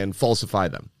up and falsify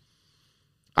them.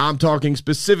 I'm talking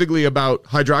specifically about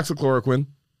hydroxychloroquine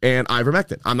and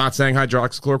ivermectin. I'm not saying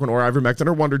hydroxychloroquine or ivermectin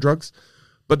are wonder drugs,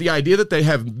 but the idea that they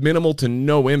have minimal to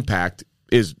no impact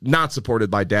is not supported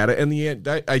by data, and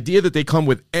the idea that they come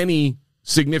with any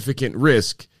significant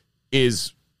risk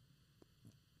is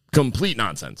complete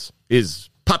nonsense, is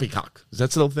poppycock. Is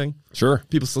that still a thing? Sure.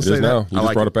 People still it say is that? now. You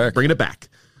just brought it back. Bringing it back.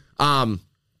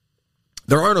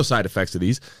 There are no side effects to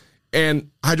these.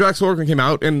 And hydroxychloroquine came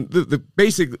out, and the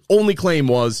basic only claim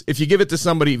was if you give it to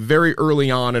somebody very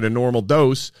early on at a normal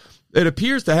dose, it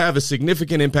appears to have a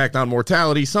significant impact on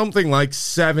mortality, something like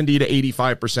 70 to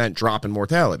 85% drop in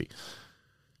mortality.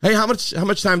 Hey, how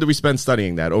much time did we spend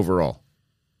studying that overall?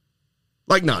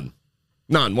 Like none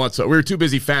whatsoever. We were too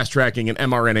busy fast tracking an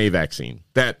mRNA vaccine.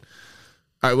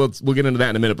 We'll get into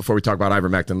that in a minute before we talk about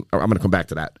ivermectin. I'm going to come back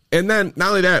to that. And then not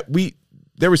only that,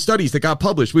 there were studies that got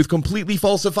published with completely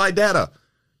falsified data.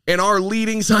 And our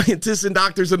leading scientists and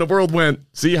doctors in the world went,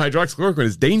 see, hydroxychloroquine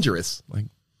is dangerous. Like,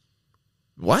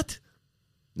 what?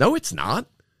 No, it's not.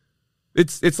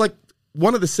 It's like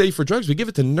one of the safer drugs. We give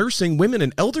it to nursing women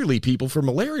and elderly people for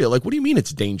malaria. Like, what do you mean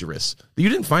it's dangerous? You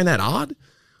didn't find that odd?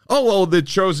 Oh, well, it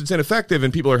shows it's ineffective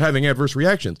and people are having adverse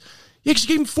reactions. Yeah, because you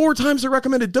gave them 4 times the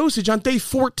recommended dosage on day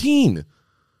 14.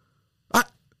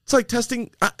 It's like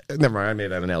testing. Never mind, I made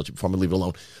that analogy before. I'm going to leave it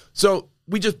alone. So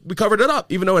we covered it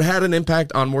up, even though it had an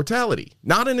impact on mortality.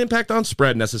 Not an impact on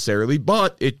spread necessarily,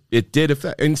 but it did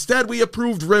affect. Instead, we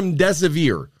approved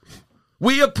remdesivir.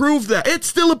 We approved that. It's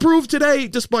still approved today,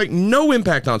 despite no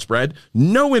impact on spread,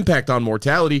 no impact on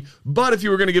mortality. But if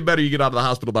you were going to get better, you get out of the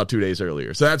hospital about 2 days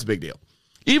earlier. So that's a big deal.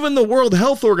 Even the World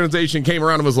Health Organization came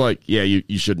around and was like, yeah,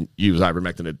 you shouldn't use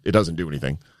ivermectin. It doesn't do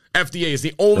anything. FDA is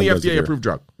the only FDA-approved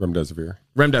drug.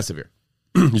 Remdesivir.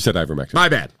 You said ivermectin. My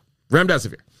bad.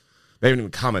 Remdesivir. They haven't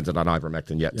even commented on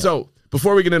ivermectin yet. Yeah. So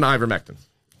before we get into ivermectin,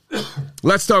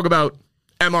 let's talk about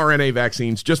mRNA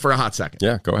vaccines just for a hot second.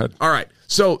 Yeah, go ahead. All right.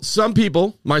 So some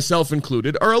people, myself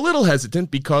included, are a little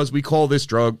hesitant because we call this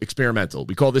drug experimental.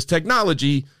 We call this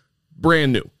technology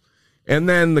brand new. And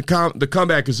then the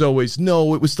comeback is always,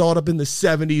 no, it was thought up in the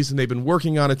 70s, and they've been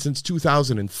working on it since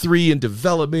 2003 in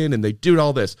development, and they do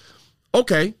all this.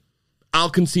 Okay, I'll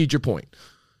concede your point.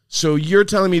 So you're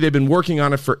telling me they've been working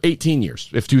on it for 18 years,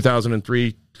 if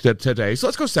 2003 to today. So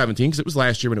let's go 17, because it was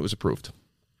last year when it was approved.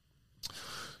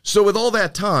 So with all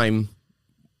that time,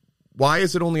 why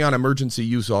is it only on emergency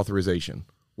use authorization?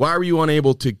 Why are you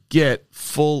unable to get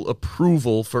full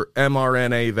approval for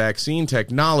mRNA vaccine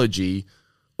technology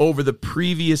over the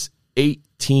previous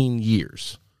 18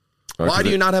 years? Why do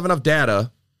you not have enough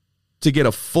data to get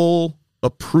a full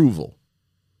approval?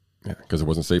 Yeah, because it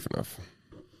wasn't safe enough.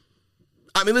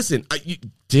 I mean, listen, you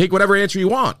take whatever answer you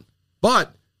want,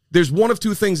 but there's one of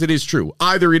two things that is true.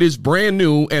 Either it is brand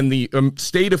new and the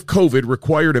state of COVID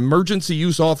required emergency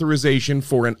use authorization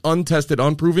for an untested,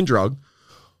 unproven drug,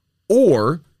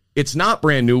 or it's not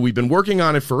brand new, we've been working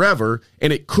on it forever,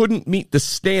 and it couldn't meet the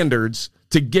standards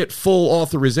to get full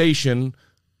authorization.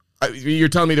 You're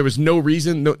telling me there was no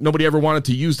reason, nobody ever wanted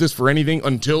to use this for anything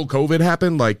until COVID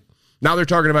happened? Like, now they're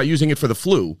talking about using it for the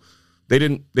flu. They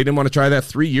didn't want to try that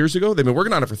 3 years ago? They've been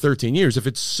working on it for 13 years. If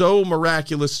it's so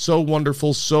miraculous, so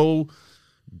wonderful, so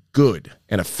good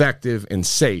and effective and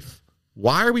safe,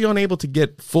 why are we unable to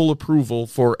get full approval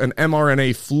for an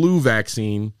mRNA flu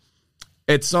vaccine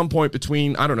at some point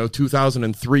between,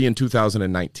 2003 and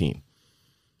 2019?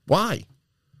 Why?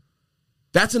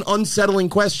 That's an unsettling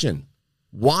question.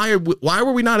 Why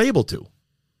were we not able to?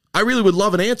 I really would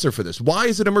love an answer for this. Why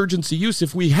is it emergency use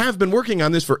if we have been working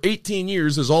on this for 18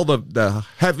 years, as all the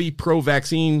heavy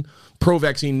pro-vaccine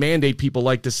mandate people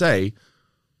like to say?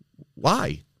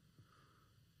 Why?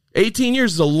 18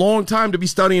 years is a long time to be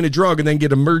studying a drug and then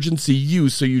get emergency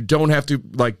use so you don't have to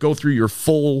go through your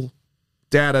full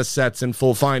data sets and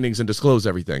full findings and disclose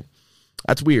everything.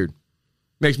 That's weird.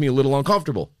 Makes me a little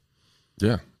uncomfortable.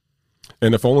 Yeah.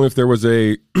 And if only if there was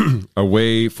a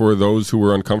way for those who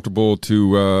were uncomfortable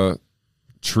to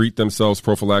treat themselves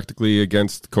prophylactically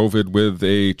against COVID with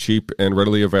a cheap and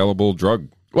readily available drug.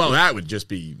 Well, that would just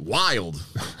be wild.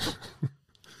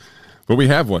 But we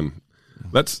have one.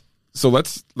 Let's do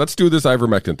this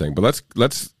ivermectin thing. But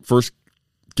let's first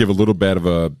give a little bit of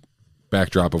a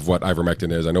backdrop of what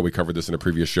ivermectin is. I know we covered this in a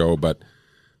previous show, but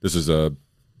this is a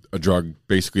drug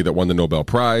basically that won the Nobel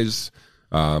Prize.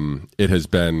 It has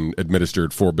been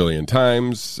administered 4 billion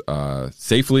times,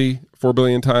 safely 4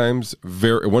 billion times.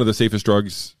 One of the safest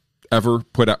drugs ever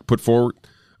put forward.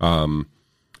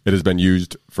 It has been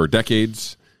used for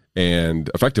decades, and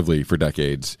effectively for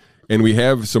decades. And we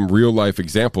have some real life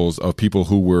examples of people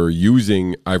who were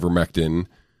using ivermectin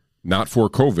not for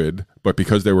COVID, but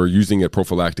because they were using it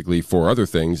prophylactically for other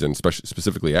things, and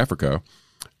specifically Africa.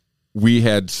 We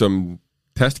had some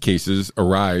test cases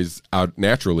arise out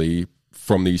naturally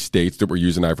from these states that were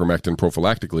using ivermectin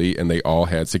prophylactically, and they all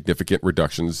had significant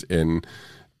reductions in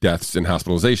deaths and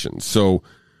hospitalizations. So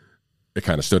it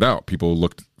kind of stood out. People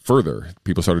looked further.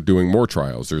 People started doing more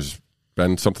trials. There's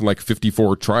been something like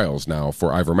 54 trials now for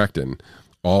ivermectin,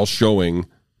 all showing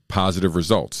positive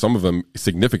results. Some of them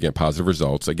significant positive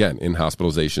results, again, in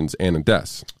hospitalizations and in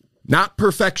deaths. Not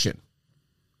perfection,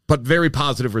 but very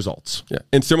positive results. Yeah.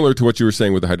 And similar to what you were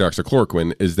saying with the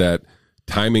hydroxychloroquine is that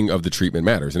timing of the treatment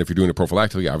matters. And if you're doing it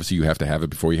prophylactically, obviously you have to have it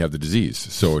before you have the disease,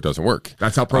 so it doesn't work.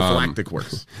 That's how prophylactic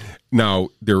works. Now,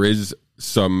 there is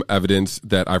some evidence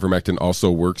that ivermectin also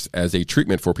works as a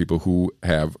treatment for people who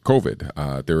have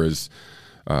COVID. There is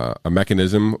a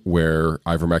mechanism where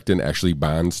ivermectin actually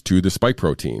bonds to the spike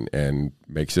protein and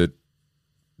makes it,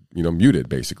 muted,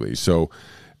 basically. So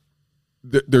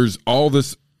there's all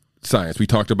this science. We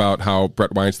talked about how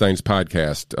Brett Weinstein's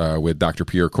podcast with Dr.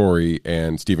 Pierre Corey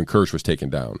and Stephen Kirsch was taken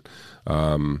down.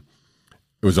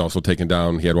 It was also taken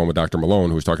down. He had one with Dr. Malone,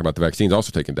 who was talking about the vaccines,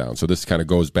 also taken down. So this kind of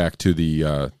goes back to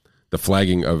the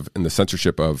flagging of and the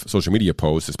censorship of social media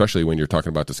posts, especially when you're talking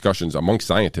about discussions amongst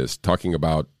scientists talking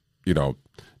about,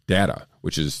 data,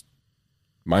 which is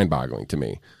mind-boggling to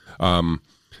me.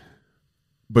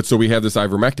 But so we have this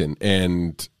ivermectin,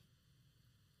 and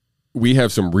we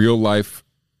have some real life.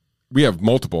 We have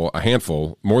a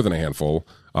handful, more than a handful.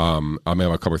 I may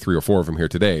have a couple, 3 or 4 of them here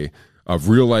today, of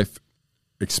real life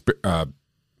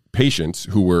patients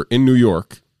who were in New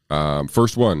York.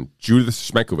 First one, Judith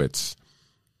Smenkowitz.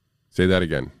 Say that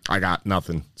again. I got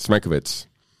nothing. Smenkowitz.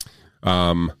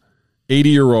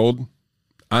 80-year-old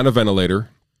on a ventilator.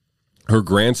 Her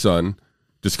grandson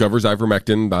discovers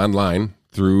ivermectin online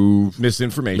through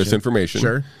misinformation.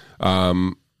 Sure.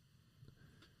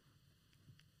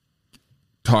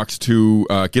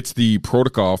 Gets the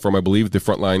protocol from, I believe, the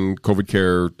frontline COVID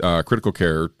care, critical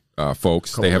care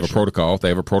folks. Coalition. They have a protocol. They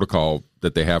have a protocol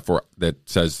that they have that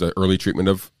says the early treatment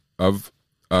of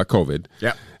COVID.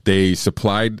 Yeah. They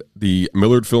supplied the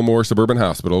Millard Fillmore Suburban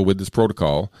Hospital with this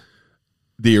protocol.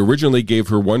 They originally gave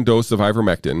her 1 dose of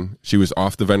ivermectin. She was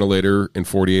off the ventilator in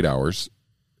 48 hours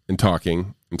and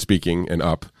talking and speaking and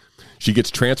up. She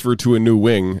gets transferred to a new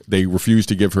wing. They refuse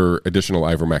to give her additional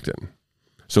ivermectin.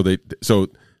 So the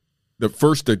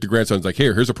grandson's like,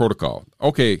 here's a protocol.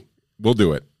 Okay, we'll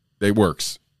do it. It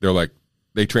works. They're like,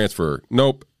 they transfer.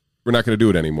 Nope, we're not going to do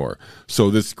it anymore.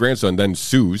 So this grandson then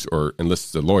sues or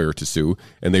enlists a lawyer to sue,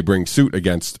 and they bring suit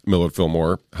against Millard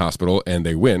Fillmore Hospital, and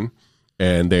they win,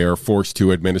 and they are forced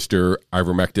to administer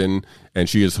ivermectin, and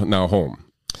she is now home.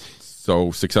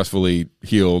 So successfully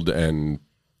healed. And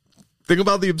think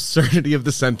about the absurdity of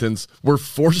the sentence. We're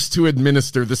forced to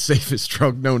administer the safest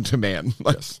drug known to man.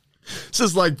 Yes. This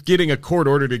is like getting a court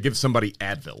order to give somebody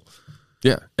Advil.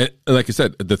 Yeah. And like I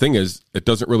said, the thing is, it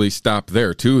doesn't really stop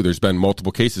there, too. There's been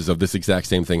multiple cases of this exact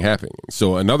same thing happening.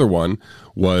 So another one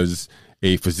was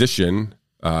a physician,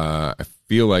 I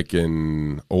feel like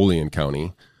in Olean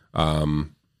County, I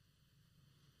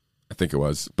think it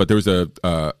was. But there was a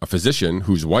physician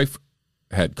whose wife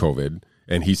had COVID,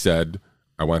 and he said,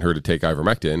 I want her to take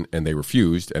ivermectin, and they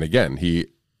refused. And again, he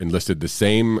enlisted the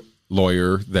same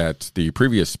lawyer that the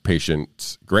previous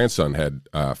patient's grandson had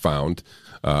found.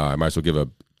 I might as well give a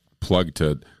plug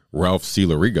to Ralph C.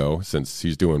 Larigo, since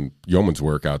he's doing yeoman's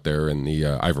work out there in the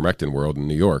ivermectin world in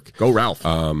New York. Go Ralph.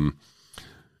 And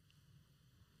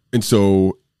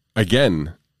so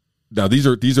again, now these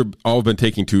are all been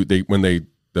taken to the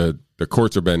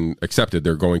courts have been accepted.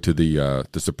 They're going to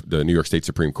the New York State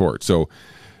Supreme Court. So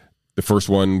the first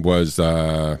one was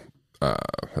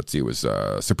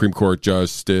Supreme Court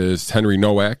Justice Henry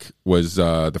Nowak was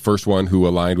the first one who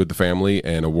aligned with the family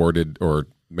and awarded or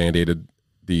mandated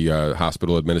the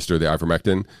hospital administer the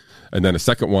ivermectin. And then a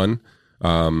second one,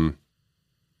 I'm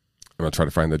going to try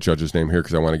to find the judge's name here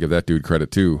because I want to give that dude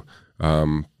credit too.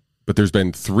 But there's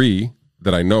been 3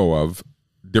 that I know of,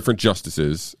 different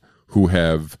justices who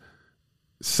have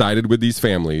sided with these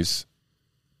families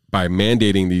by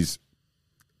mandating these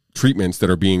treatments that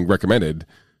are being recommended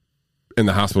and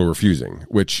the hospital refusing,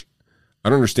 which I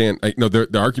don't understand.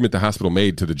 The argument the hospital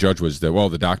made to the judge was that, well,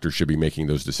 the doctor should be making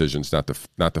those decisions, not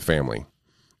the family.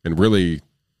 And really,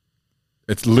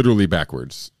 it's literally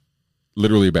backwards.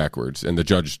 And the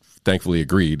judge thankfully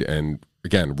agreed and,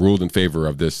 again, ruled in favor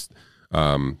of this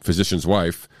physician's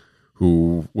wife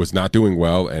who was not doing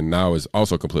well and now is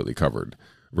also completely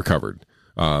recovered.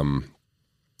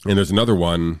 And there's another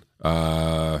one,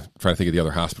 trying to think of the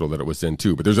other hospital that it was in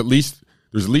too, but there's at least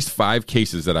 5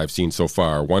 cases that I've seen so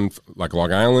far, one like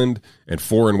Long Island and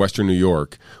 4 in Western New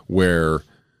York, where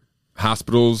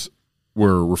hospitals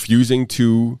were refusing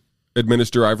to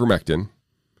administer ivermectin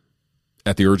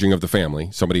at the urging of the family.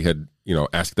 Somebody had,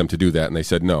 asked them to do that, and they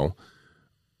said no.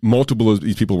 Multiple of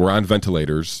these people were on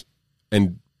ventilators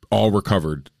and all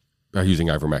recovered using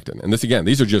ivermectin. And this, again,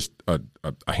 these are just a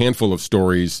handful of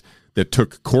stories that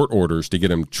took court orders to get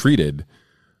them treated,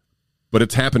 but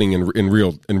it's happening in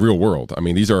real world. I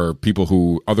mean, these are people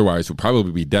who otherwise would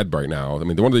probably be dead right now. I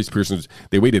mean, one of these persons,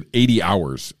 they waited 80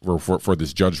 hours for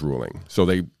this judge ruling. So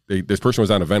this person was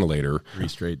on a ventilator. 3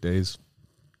 straight days.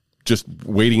 Just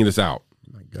waiting this out.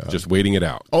 Oh my God. Just waiting it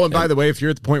out. Oh, and by the way, if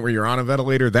you're at the point where you're on a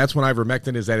ventilator, that's when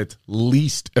ivermectin is at its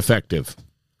least effective.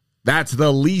 That's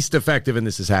the least effective, and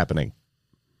this is happening.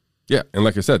 Yeah, and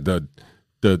like I said, the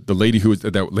lady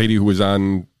who was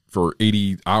on for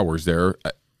 80 hours there,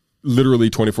 literally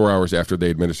 24 hours after they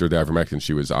administered the ivermectin,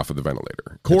 she was off of the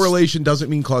ventilator. Correlation doesn't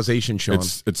mean causation, Sean.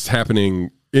 It's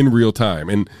happening in real time.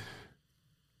 And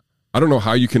I don't know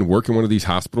how you can work in one of these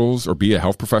hospitals or be a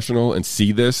health professional and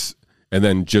see this and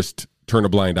then just turn a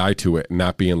blind eye to it and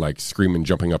not being like screaming,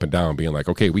 jumping up and down, being like,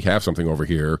 okay, we have something over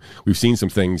here. We've seen some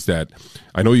things that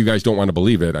I know you guys don't want to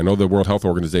believe it. I know the World Health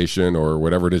Organization or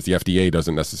whatever it is, the FDA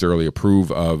doesn't necessarily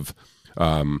approve of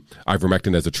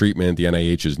ivermectin as a treatment. The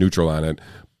NIH is neutral on it.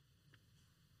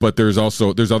 But there's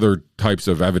other types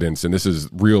of evidence, and this is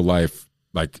real life.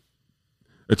 Like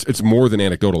it's more than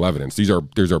anecdotal evidence.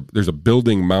 There's a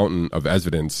building mountain of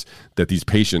evidence that these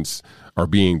patients are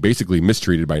being basically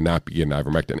mistreated by not being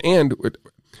ivermectin. And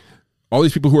all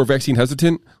these people who are vaccine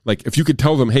hesitant, like if you could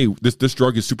tell them, hey, this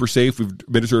drug is super safe, we've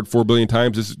administered 4 billion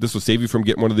times, this will save you from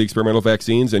getting one of the experimental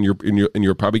vaccines, and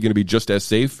you're probably going to be just as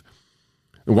safe.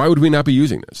 And why would we not be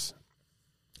using this?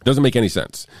 It doesn't make any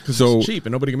sense. Because it's cheap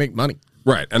and nobody can make money.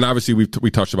 Right, and obviously we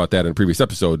touched about that in a previous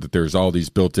episode, that there's all these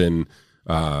built-in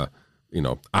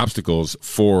obstacles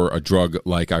for a drug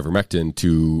like ivermectin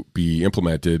to be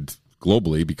implemented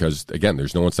globally, because again,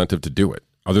 there's no incentive to do it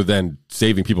other than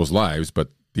saving people's lives,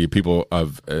 but the people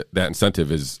of that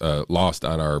incentive is lost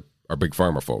on our big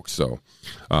pharma folks. So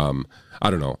I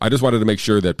don't know. I just wanted to make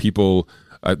sure that people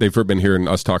they've been hearing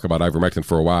us talk about ivermectin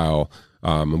for a while,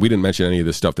 and we didn't mention any of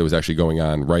this stuff that was actually going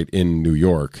on right in New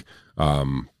York.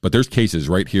 But there's cases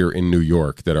right here in New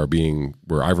York that are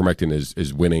where ivermectin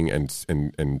is winning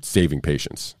and saving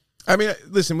patients. I mean,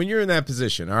 listen, when you're in that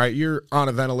position, all right, you're on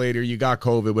a ventilator, you got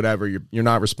COVID, whatever, you're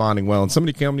not responding well, and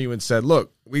somebody came to you and said,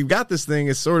 look, we've got this thing,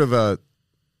 it's sort of a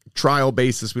trial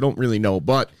basis, we don't really know,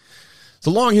 but it's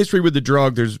a long history with the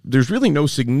drug, there's really no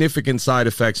significant side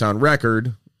effects on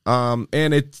record, and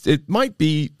it might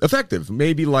be effective,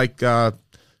 maybe like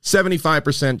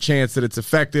 75% chance that it's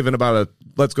effective and about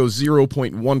let's go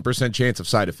 0.1% chance of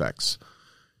side effects.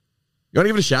 You want to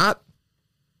give it a shot?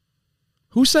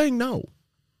 Who's saying no?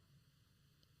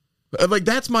 Like,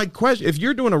 that's my question. If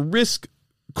you're doing a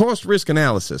cost-risk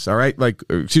analysis, all right,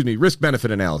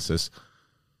 risk-benefit analysis,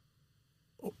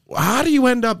 how do you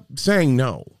end up saying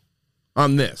no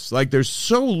on this? Like, there's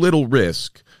so little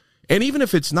risk, and even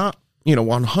if it's not,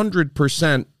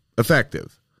 100%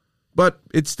 effective, but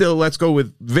it's still, let's go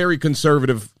with very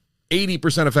conservative,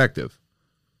 80% effective.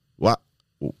 Well,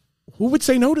 who would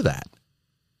say no to that?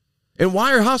 And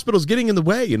why are hospitals getting in the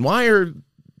way? And why are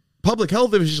public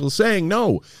health officials saying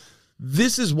no?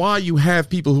 This is why you have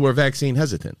people who are vaccine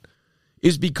hesitant,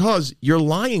 is because you're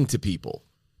lying to people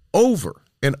over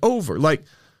and over. Like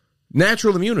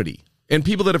natural immunity and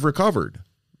people that have recovered,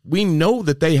 we know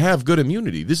that they have good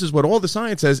immunity. This is what all the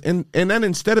science says. And then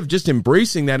instead of just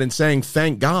embracing that and saying,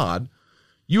 thank God,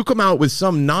 you come out with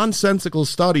some nonsensical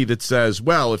study that says,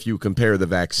 well, if you compare the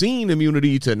vaccine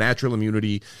immunity to natural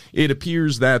immunity, it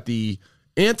appears that the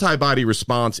antibody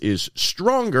response is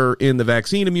stronger in the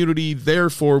vaccine immunity.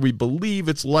 Therefore, we believe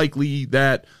it's likely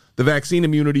that the vaccine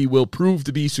immunity will prove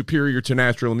to be superior to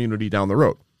natural immunity down the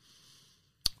road.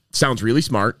 Sounds really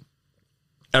smart.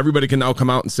 Everybody can now come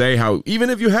out and say how even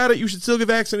if you had it, you should still get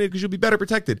vaccinated because you'll be better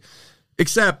protected.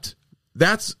 Except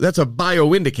that's a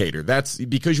bioindicator. That's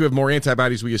because you have more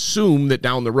antibodies, we assume that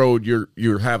down the road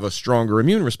you have a stronger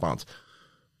immune response.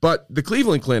 But the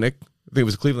Cleveland Clinic, I think it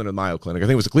was the Cleveland and Mayo Clinic, I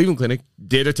think it was the Cleveland Clinic,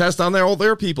 did a test on all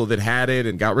their people that had it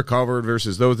and got recovered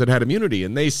versus those that had immunity.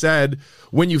 And they said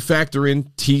when you factor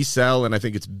in T cell and I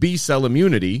think it's B cell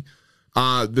immunity,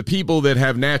 the people that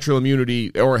have natural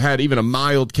immunity or had even a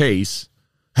mild case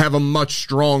have a much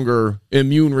stronger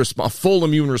immune response, full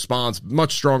immune response,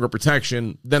 much stronger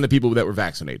protection than the people that were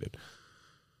vaccinated.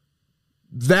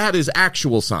 That is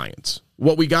actual science.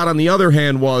 What we got on the other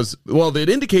hand was, well, it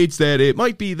indicates that it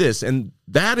might be this. And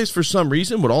that is for some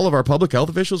reason what all of our public health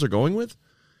officials are going with.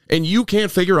 And you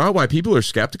can't figure out why people are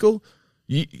skeptical.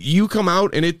 You come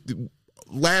out and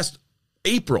last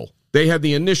April, they had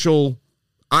the initial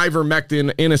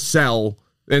ivermectin in a cell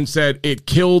and said it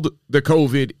killed the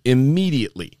COVID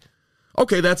immediately.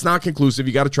 Okay, that's not conclusive.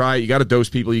 You got to try it. You got to dose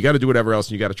people. You got to do whatever else,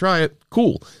 and you got to try it.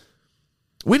 Cool.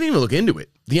 We didn't even look into it.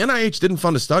 The NIH didn't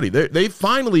fund a study. They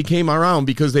finally came around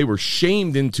because they were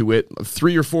shamed into it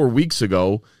 3 or 4 weeks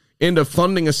ago into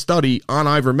funding a study on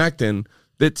ivermectin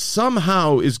that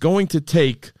somehow is going to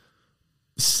take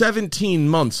 17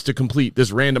 months to complete this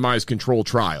randomized control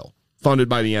trial funded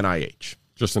by the NIH.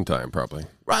 Just in time, probably.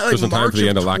 Right, like just in time March for the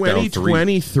end of lockdown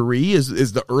 2023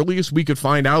 is the earliest we could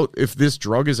find out if this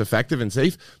drug is effective and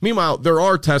safe. Meanwhile, there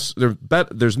are tests,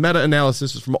 there's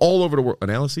meta-analysis from all over the world.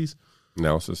 Analysis,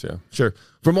 yeah. Sure.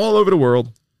 From all over the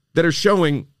world that are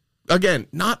showing, again,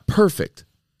 not perfect,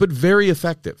 but very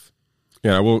effective.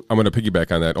 Yeah, I'm going to piggyback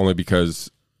on that only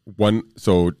because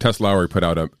Tess Lowry put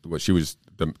out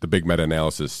the big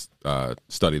meta-analysis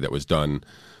study that was done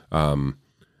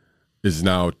is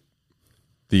now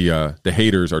the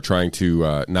haters are trying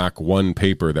to knock one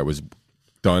paper that was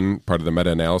done, part of the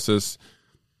meta-analysis,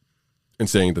 and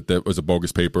saying that was a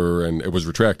bogus paper and it was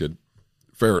retracted.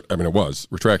 It was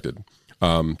retracted.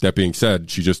 That being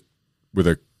said, she just,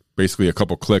 with basically a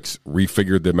couple clicks,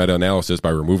 refigured the meta-analysis by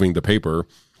removing the paper,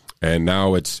 and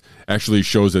now it's actually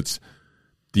shows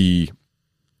the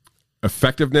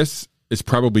effectiveness is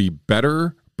probably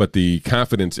better, but the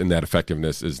confidence in that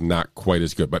effectiveness is not quite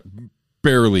as good, but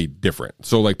barely different.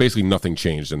 So like basically nothing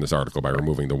changed in this article by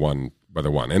removing the one by the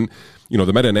one. And,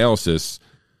 the meta-analysis,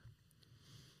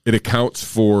 it accounts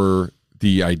for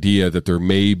the idea that there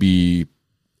may be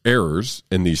errors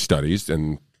in these studies,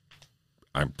 and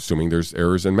I'm assuming there's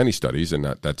errors in many studies, and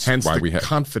that's hence why the we have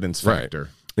confidence factor.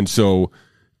 Right. And so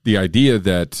the idea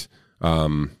that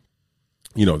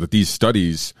that these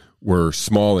studies were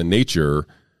small in nature,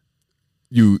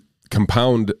 you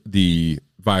compound the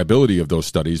viability of those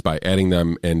studies by adding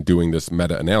them and doing this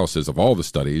meta-analysis of all the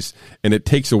studies, and it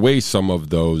takes away some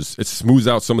of those, it smooths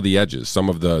out some of the edges, some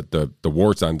of the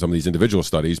warts on some of these individual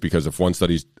studies, because if one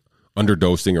study's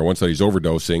underdosing or one study's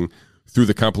overdosing, through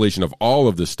the compilation of all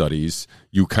of the studies,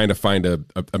 you kind of find a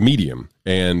medium.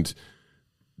 And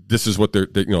this is what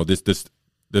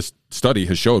this study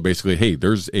has showed, basically, hey,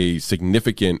 there's a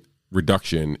significant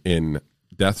reduction in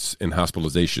deaths and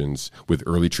hospitalizations with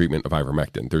early treatment of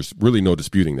ivermectin. There's really no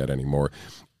disputing that anymore.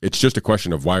 It's just a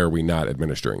question of why are we not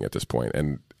administering at this point?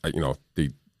 And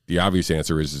the obvious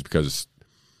answer is because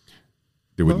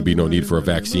there wouldn't be no need for a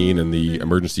vaccine, and the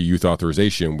emergency use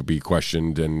authorization would be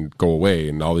questioned and go away,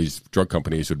 and all these drug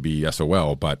companies would be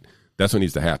SOL. But that's what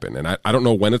needs to happen, and I don't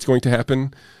know when it's going to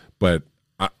happen, but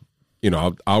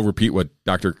I'll repeat what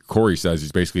Dr. Corey says.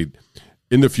 He's basically,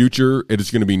 in the future, it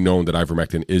is going to be known that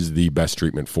ivermectin is the best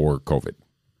treatment for COVID.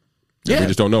 Yeah. We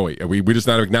just don't know it. We just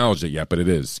not acknowledged it yet, but it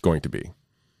is going to be.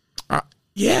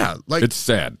 Like it's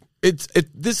sad.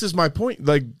 This is my point.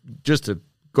 Like, just to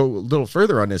go a little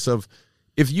further on this,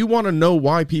 if you want to know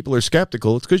why people are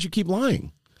skeptical, it's because you keep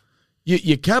lying.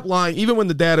 You kept lying. Even when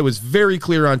the data was very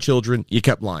clear on children, you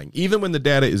kept lying. Even when the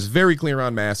data is very clear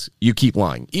on masks, you keep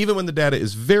lying. Even when the data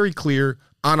is very clear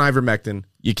on ivermectin,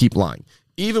 you keep lying.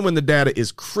 Even when the data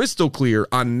is crystal clear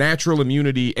on natural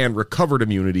immunity and recovered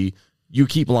immunity, you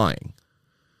keep lying.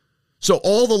 So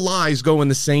all the lies go in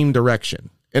the same direction.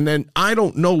 And then I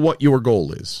don't know what your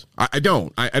goal is. I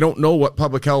don't. I don't know what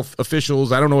public health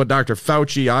officials, I don't know what Dr.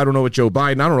 Fauci, I don't know what Joe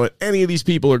Biden, I don't know what any of these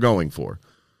people are going for.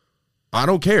 I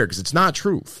don't care because it's not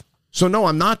truth. So no,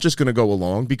 I'm not just going to go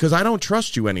along because I don't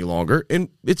trust you any longer. And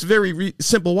it's very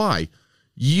simple why.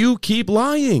 You keep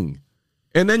lying.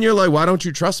 And then you're like, why don't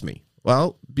you trust me?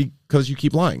 Well, because you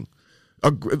keep lying.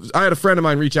 I had a friend of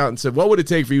mine reach out and said, what would it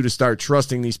take for you to start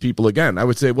trusting these people again? I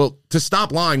would say, well, to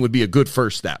stop lying would be a good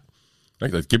first step.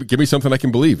 Like, give me something I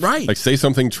can believe. Right. Like, say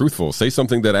something truthful. Say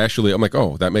something that actually, I'm like,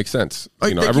 oh, that makes sense.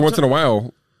 Every once in a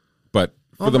while, but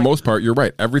for the most part, you're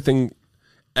right. Everything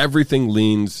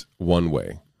leans one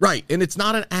way. Right, and it's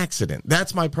not an accident.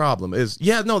 That's my problem.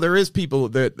 There is people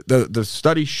that the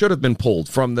study should have been pulled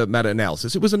from the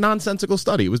meta-analysis. It was a nonsensical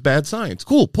study. It was bad science.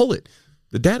 Cool, pull it.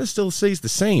 The data still stays the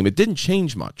same. It didn't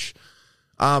change much.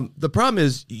 The problem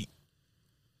is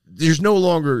there's no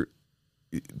longer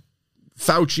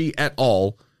Fauci at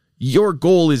all. Your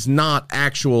goal is not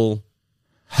actual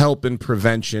help and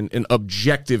prevention and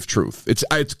objective truth.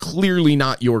 It's clearly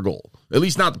not your goal, at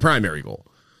least not the primary goal.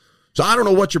 So I don't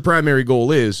know what your primary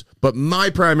goal is, but my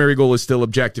primary goal is still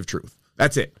objective truth.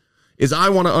 That's it. I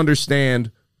want to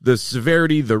understand the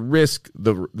severity, the risk,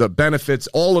 the benefits,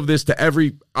 all of this to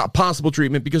every possible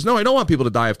treatment, because no, I don't want people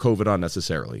to die of COVID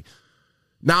unnecessarily.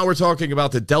 Now we're talking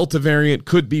about the Delta variant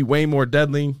could be way more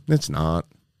deadly. It's not.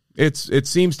 It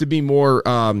seems to be more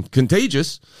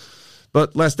contagious,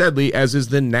 but less deadly, as is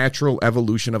the natural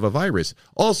evolution of a virus.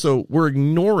 Also, we're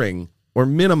ignoring or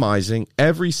minimizing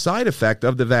every side effect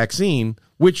of the vaccine,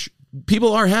 which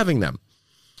people are having them.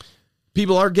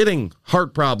 People are getting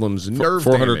heart problems, nerve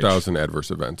 400,000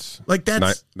 adverse events. Like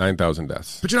that's 9,000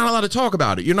 deaths. But you're not allowed to talk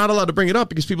about it. You're not allowed to bring it up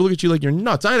because people look at you like you're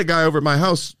nuts. I had a guy over at my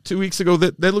house 2 weeks ago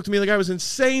that looked at me like I was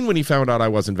insane when he found out I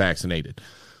wasn't vaccinated.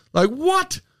 Like,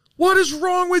 what? What is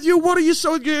wrong with you? What are you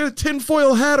so, you a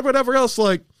tinfoil hat or whatever else?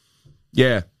 Like,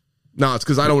 yeah. No, it's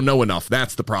because I don't know enough.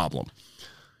 That's the problem.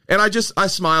 And I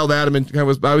smiled at him and I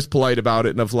was polite about it.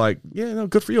 And I was like, yeah, no,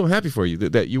 good for you. I'm happy for you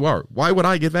that you are. Why would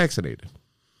I get vaccinated?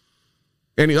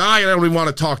 And he's, I don't even want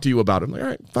to talk to you about it. I'm like, all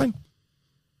right, fine.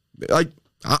 Like,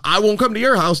 I won't come to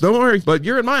your house. Don't worry. But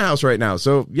you're in my house right now.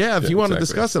 So, yeah, if you want to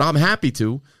discuss it, I'm happy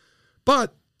to.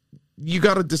 But you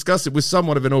got to discuss it with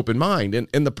somewhat of an open mind.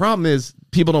 And the problem is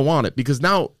people don't want it because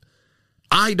now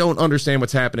I don't understand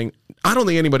what's happening. I don't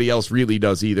think anybody else really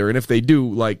does either. And if they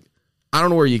do, like, I don't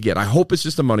know where you get. I hope it's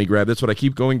just a money grab. That's what I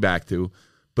keep going back to.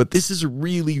 But this is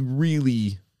really,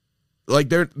 really, like,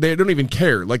 they don't even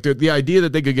care. Like, the idea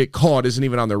that they could get caught isn't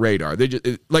even on their radar. They just,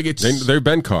 like, it's... They've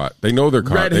been caught. They know they're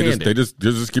caught. Red-handed. They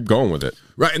just keep going with it.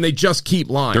 Right, and they just keep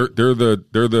lying. They're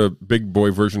the big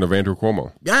boy version of Andrew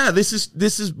Cuomo. Yeah, this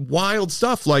is wild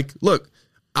stuff. Like, look,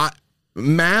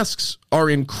 masks are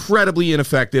incredibly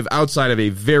ineffective outside of a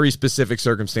very specific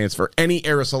circumstance for any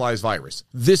aerosolized virus.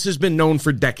 This has been known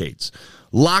for decades.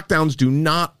 Lockdowns do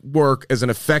not work as an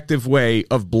effective way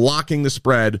of blocking the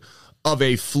spread of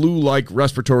a flu-like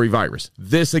respiratory virus.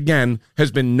 This, again,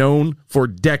 has been known for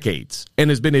decades and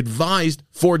has been advised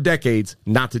for decades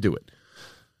not to do it.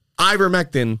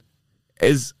 Ivermectin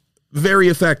is very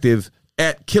effective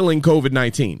at killing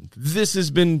COVID-19. This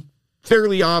has been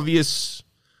fairly obvious,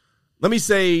 let me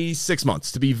say 6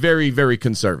 months, to be very, very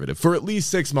conservative. For at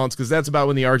least 6 months, because that's about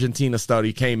when the Argentina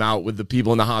study came out with the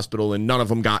people in the hospital, and none of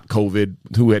them got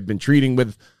COVID who had been treating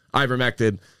with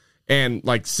ivermectin, and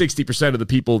like 60% of the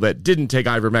people that didn't take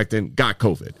ivermectin got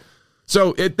COVID.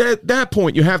 So at that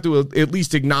point, you have to at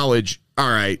least acknowledge, all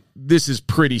right, this is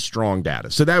pretty strong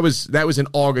data. So that was in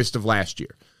August of last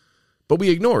year. But we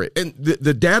ignore it. And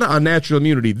the data on natural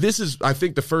immunity, this is, I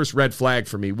think, the first red flag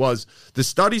for me, was the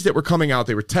studies that were coming out.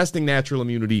 They were testing natural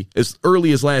immunity as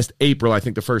early as last April. I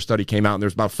think the first study came out, and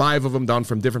there's about 5 of them done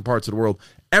from different parts of the world.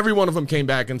 Every one of them came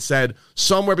back and said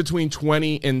somewhere between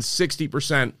 20 and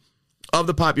 60% of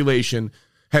the population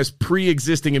has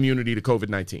pre-existing immunity to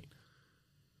COVID-19.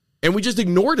 And we just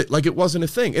ignored it like it wasn't a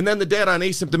thing. And then the data on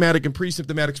asymptomatic and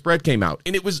pre-symptomatic spread came out,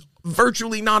 and it was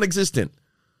virtually non-existent.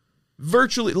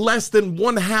 Virtually less than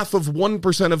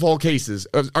 0.5% of all cases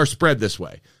are spread this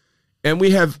way. And we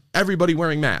have everybody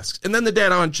wearing masks. And then the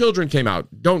data on children came out.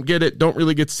 Don't get it. Don't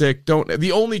really get sick.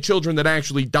 The only children that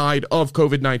actually died of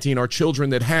COVID-19 are children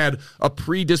that had a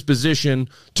predisposition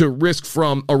to risk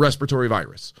from a respiratory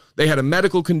virus. They had a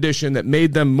medical condition that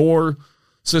made them more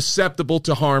susceptible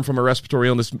to harm from a respiratory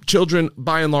illness. Children,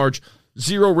 by and large,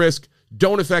 zero risk,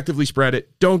 don't effectively spread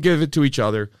it, don't give it to each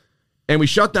other. And we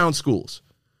shut down schools.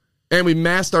 And we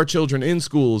masked our children in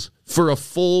schools for a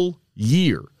full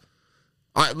year.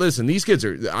 Listen, these kids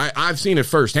are, I've seen it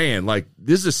firsthand. Like,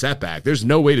 this is a setback. There's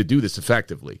no way to do this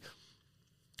effectively.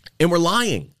 And we're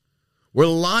lying. We're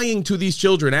lying to these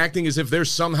children, acting as if they're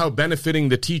somehow benefiting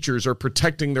the teachers or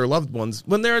protecting their loved ones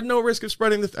when they're at no risk of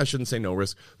spreading I shouldn't say no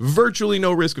risk, virtually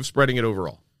no risk of spreading it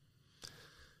overall.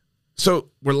 So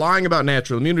we're lying about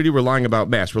natural immunity. We're lying about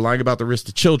masks. We're lying about the risk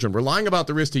to children. We're lying about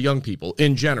the risk to young people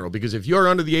in general, because if you're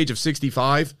under the age of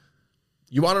 65,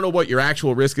 you want to know what your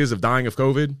actual risk is of dying of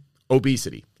COVID?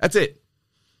 Obesity. That's it.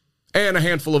 And a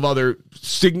handful of other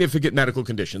significant medical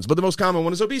conditions. But the most common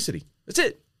one is obesity. That's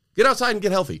it. Get outside and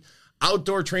get healthy.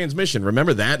 Outdoor transmission.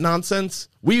 Remember that nonsense?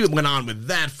 We went on with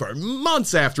that for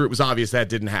months after it was obvious that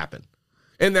didn't happen.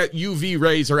 And that UV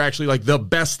rays are actually like the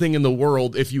best thing in the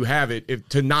world if you have it.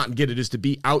 To not get it is to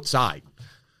be outside.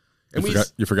 And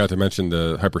you forgot to mention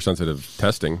the hypersensitive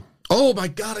testing. Oh, my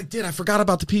God, I did. I forgot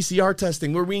about the PCR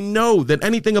testing, where we know that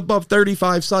anything above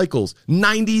 35 cycles,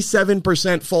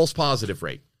 97% false positive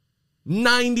rate.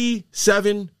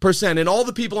 97%. And all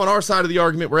the people on our side of the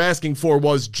argument were asking for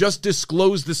was just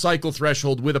disclose the cycle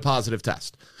threshold with a positive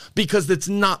test, because it's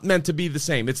not meant to be the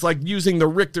same. It's like using the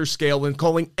Richter scale and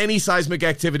calling any seismic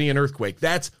activity an earthquake.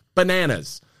 That's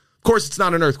bananas. Of course, it's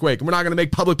not an earthquake, and we're not going to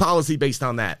make public policy based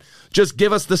on that. Just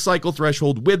give us the cycle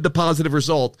threshold with the positive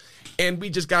result, and we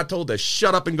just got told to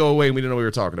shut up and go away, and we didn't know what we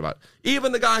were talking about.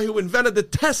 Even the guy who invented the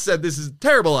test said this is a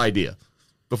terrible idea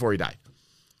before he died.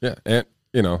 Yeah, and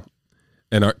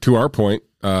to our point,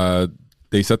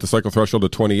 they set the cycle threshold to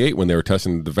 28 when they were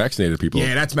testing the vaccinated people.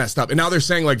 Yeah, that's messed up. And now they're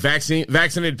saying like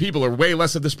vaccinated people are way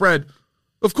less of the spread.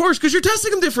 Of course, because you're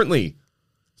testing them differently.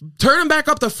 Turn them back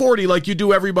up to 40 like you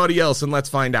do everybody else, and let's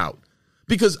find out.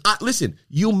 Because, listen,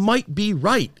 you might be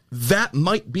right. That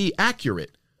might be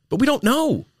accurate. But we don't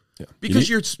know. Yeah. Because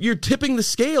you're tipping the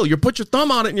scale. You put your thumb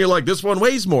on it, and you're like, this one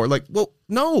weighs more. Like, well,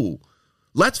 no.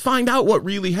 Let's find out what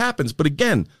really happens. But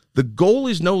again, the goal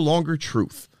is no longer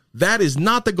truth. That is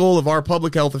not the goal of our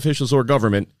public health officials or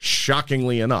government,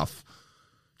 shockingly enough.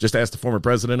 Just ask the former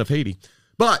president of Haiti.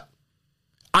 But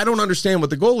I don't understand what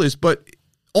the goal is, but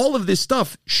all of this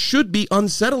stuff should be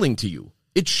unsettling to you.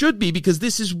 It should be, because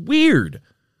this is weird.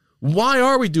 Why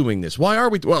are we doing this? Why are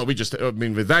we? Well,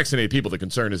 with vaccinated people, the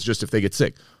concern is just if they get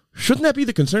sick. Shouldn't that be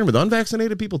the concern with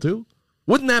unvaccinated people too?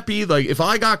 Wouldn't that be like, if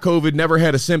I got COVID, never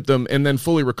had a symptom, and then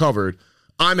fully recovered,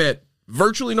 I'm at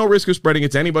virtually no risk of spreading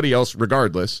it to anybody else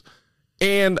regardless,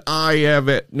 and I have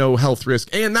no health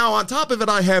risk. And now on top of it,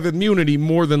 I have immunity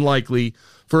more than likely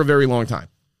for a very long time.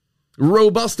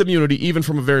 Robust immunity, even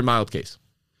from a very mild case.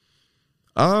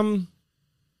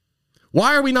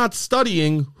 Why are we not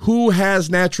studying who has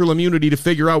natural immunity to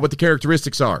figure out what the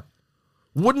characteristics are?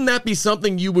 Wouldn't that be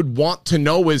something you would want to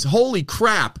know? Is, holy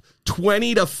crap,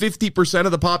 20 to 50%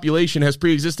 of the population has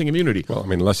pre-existing immunity. Well, I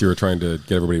mean, unless you were trying to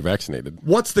get everybody vaccinated.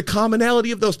 What's the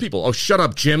commonality of those people? Oh, shut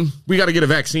up, Jim. We got to get a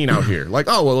vaccine out here. Like,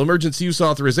 oh, well, emergency use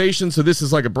authorization, so this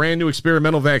is like a brand new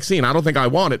experimental vaccine. I don't think I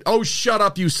want it. Oh, shut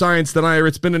up, you science denier.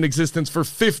 It's been in existence for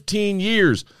 15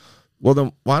 years. Well,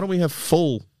 then why don't we have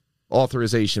full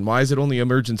authorization? Why is it only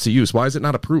emergency use? Why is it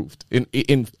not approved?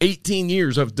 In 18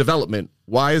 years of development,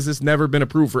 why has this never been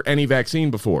approved for any vaccine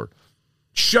before?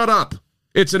 Shut up.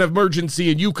 It's an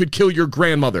emergency and you could kill your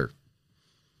grandmother.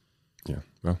 Yeah,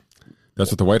 well,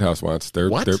 that's what the White House wants.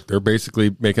 They're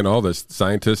basically making all this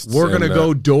scientists. We're going to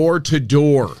go door to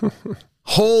door.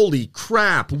 Holy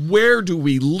crap. Where do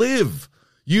we live?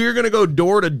 You're going to go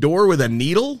door to door with a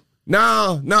needle?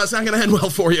 No, it's not going to end well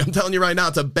for you. I'm telling you right now,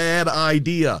 it's a bad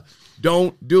idea.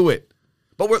 Don't do it.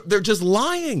 But they're just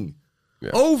lying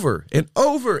over and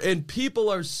over, and people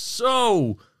are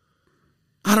so,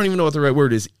 I don't even know what the right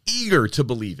word is, eager to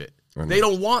believe it. They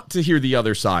don't want to hear the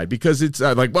other side because it's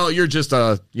like, well, you're just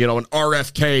an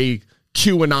RFK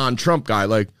QAnon Trump guy.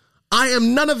 Like, I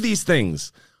am none of these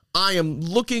things. I am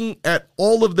looking at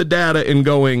all of the data and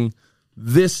going,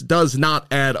 this does not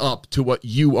add up to what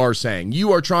you are saying.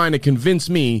 You are trying to convince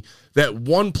me that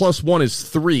 1 + 1 is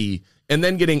 3, and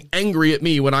then getting angry at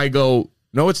me when I go,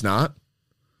 no, it's not.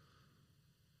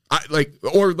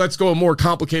 Or let's go a more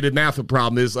complicated math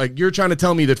problem is like, you're trying to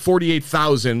tell me that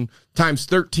 48,000 times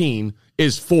 13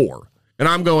 is 4. And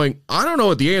I'm going, I don't know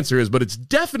what the answer is, but it's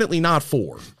definitely not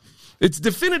 4. It's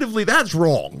definitively, that's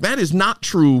wrong. That is not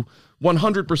true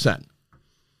 100%.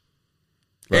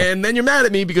 And then you're mad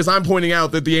at me because I'm pointing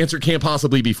out that the answer can't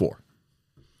possibly be 4.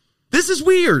 This is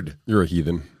weird. You're a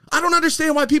heathen. I don't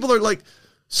understand why people are like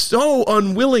so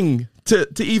unwilling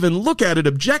to even look at it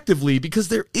objectively, because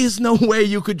there is no way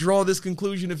you could draw this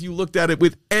conclusion if you looked at it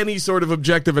with any sort of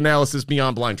objective analysis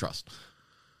beyond blind trust.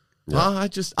 Yeah.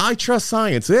 I trust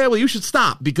science. Yeah, well, you should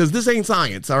stop because this ain't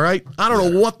science, all right? I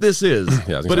don't know what this is,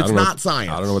 but it's not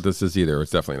science. I don't know what this is either.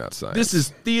 It's definitely not science. This is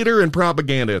theater and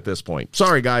propaganda at this point.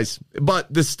 Sorry, guys,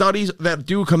 but the studies that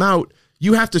do come out,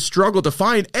 you have to struggle to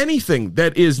find anything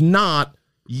that is not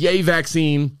yay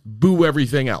vaccine, boo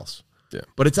everything else. Yeah.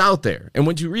 But it's out there. And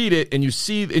when you read it and you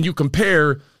see and you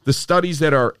compare the studies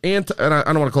that are and I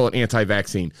don't want to call it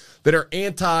anti-vaccine, that are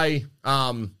anti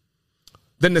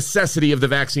the necessity of the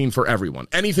vaccine for everyone.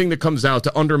 Anything that comes out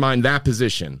to undermine that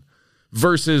position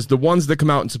versus the ones that come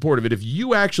out in support of it. If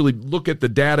you actually look at the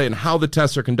data and how the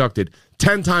tests are conducted,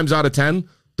 10 times out of 10,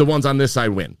 the ones on this side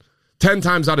win. 10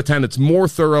 times out of 10, it's more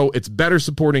thorough, it's better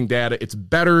supporting data, it's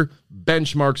better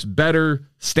benchmarks, better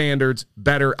standards,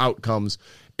 better outcomes,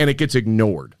 and it gets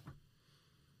ignored.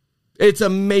 It's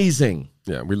amazing.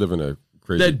 Yeah, we live in a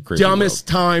crazy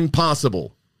dumbest world. Time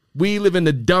possible. We live in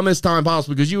the dumbest time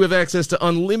possible because you have access to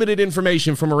unlimited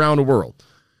information from around the world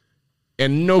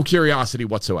and no curiosity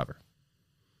whatsoever.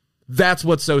 That's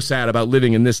what's so sad about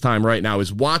living in this time right now,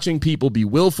 is watching people be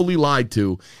willfully lied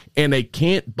to, and they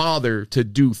can't bother to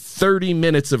do 30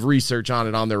 minutes of research on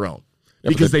it on their own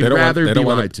because they'd rather be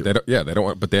lied to. They don't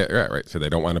want, but right. So they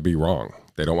don't want to be wrong.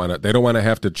 They don't want to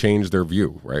have to change their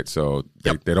view, right? So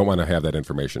they don't want to have that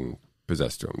information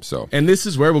possessed to him. So, and this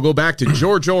is where we'll go back to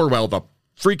George Orwell, the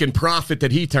freaking prophet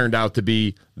that he turned out to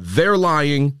be. They're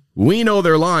lying. We know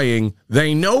they're lying.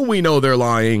 They know we know they're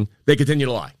lying. They continue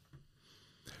to lie.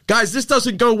 Guys, this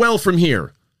doesn't go well from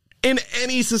here. In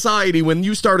any society, when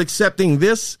you start accepting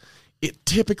this, it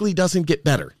typically doesn't get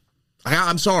better.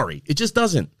 I'm sorry. It just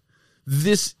doesn't.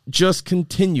 This just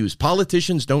continues.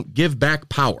 Politicians don't give back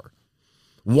power.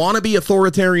 Wannabe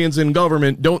authoritarians in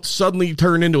government don't suddenly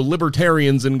turn into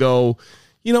libertarians and go,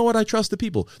 you know what, I trust the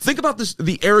people. Think about this,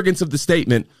 the arrogance of the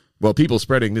statement, well, people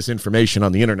spreading this information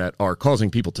on the internet are causing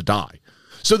people to die.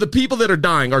 So the people that are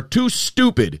dying are too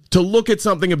stupid to look at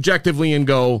something objectively and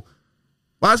go,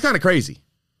 well, that's kind of crazy.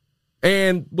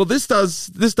 And, well, this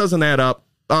doesn't add up.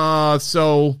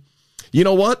 So, you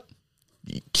know what?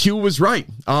 Q was right.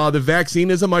 The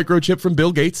vaccine is a microchip from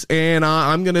Bill Gates, and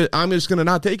I'm just gonna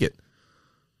not take it.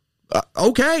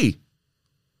 Okay.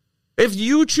 If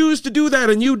you choose to do that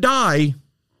and you die,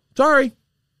 sorry,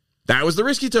 that was the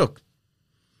risk you took.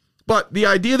 But the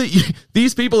idea that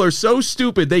these people are so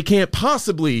stupid they can't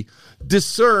possibly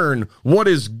discern what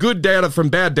is good data from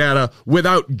bad data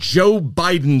without Joe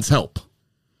Biden's help.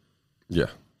 Yeah,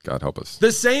 God help us.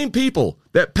 The same people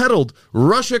that peddled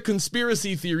Russia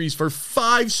conspiracy theories for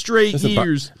 5 straight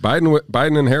years.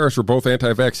 Biden and Harris were both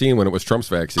anti-vaccine when it was Trump's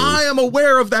vaccine. I am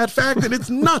aware of that fact, and it's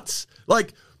nuts.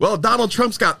 Like, well, Donald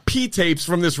Trump's got P-tapes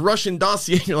from this Russian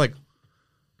dossier. You're like,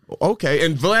 okay.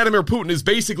 And Vladimir Putin is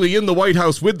basically in the White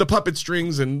House with the puppet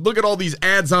strings, and look at all these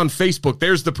ads on Facebook.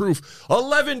 There's the proof.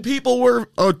 11 people were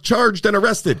charged and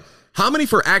arrested. How many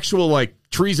for actual, like,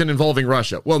 treason involving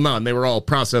Russia? Well, none. They were all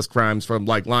process crimes from,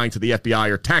 like, lying to the FBI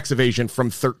or tax evasion from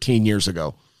 13 years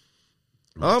ago.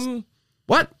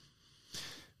 What?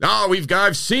 No,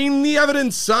 I've seen the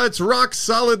evidence. It's rock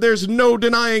solid. There's no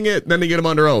denying it. Then they get them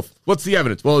under oath. What's the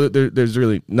evidence? Well, there's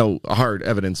really no hard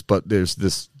evidence, but there's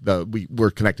this,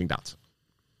 we're connecting dots.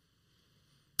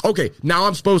 Okay, now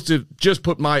I'm supposed to just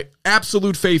put my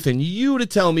absolute faith in you to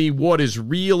tell me what is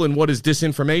real and what is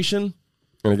disinformation?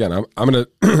 And again, I'm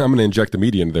gonna inject the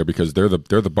media into there because they're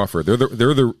the buffer.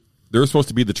 They're supposed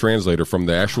to be the translator from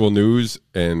the actual news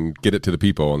and get it to the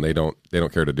people, and they don't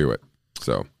care to do it.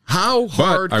 So how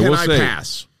hard can I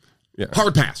pass? Yeah.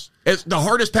 Hard pass. It's the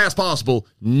hardest pass possible.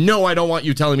 No, I don't want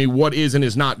you telling me what is and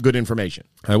is not good information.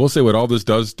 I will say what all this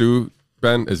does do,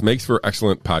 Ben, is makes for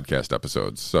excellent podcast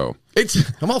episodes. So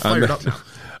I'm all fired up now.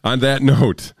 On that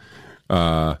note,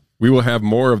 we will have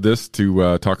more of this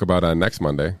to talk about on next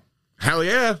Monday. Hell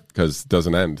yeah. Because it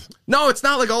doesn't end. No, it's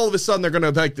not like all of a sudden they're going to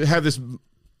like have this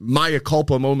Maya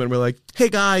culpa moment where like, hey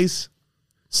guys,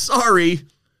 sorry,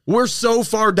 we're so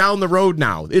far down the road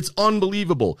now. It's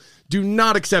unbelievable. Do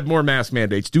not accept more mask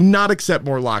mandates. Do not accept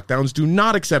more lockdowns. Do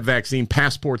not accept vaccine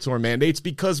passports or mandates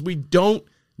because we don't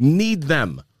need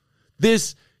them.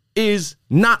 This is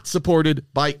not supported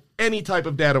by any type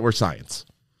of data or science.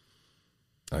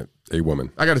 A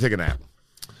woman. I got to take a nap.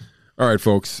 All right,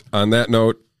 folks. On that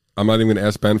note, I'm not even going to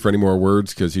ask Ben for any more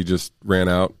words because he just ran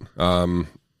out.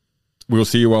 We'll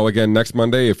see you all again next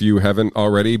Monday. If you haven't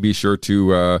already, be sure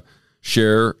to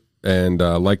share and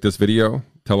like this video.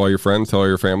 Tell all your friends, tell all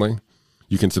your family.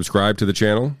 You can subscribe to the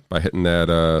channel by hitting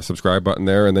that subscribe button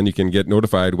there, and then you can get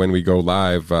notified when we go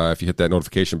live. If you hit that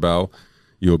notification bell,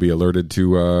 you'll be alerted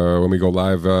to when we go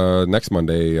live next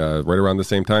Monday, right around the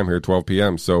same time here at 12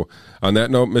 p.m. So on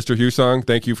that note, Mr. Husong,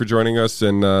 thank you for joining us,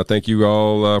 and thank you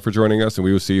all for joining us, and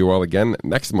we will see you all again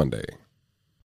next Monday.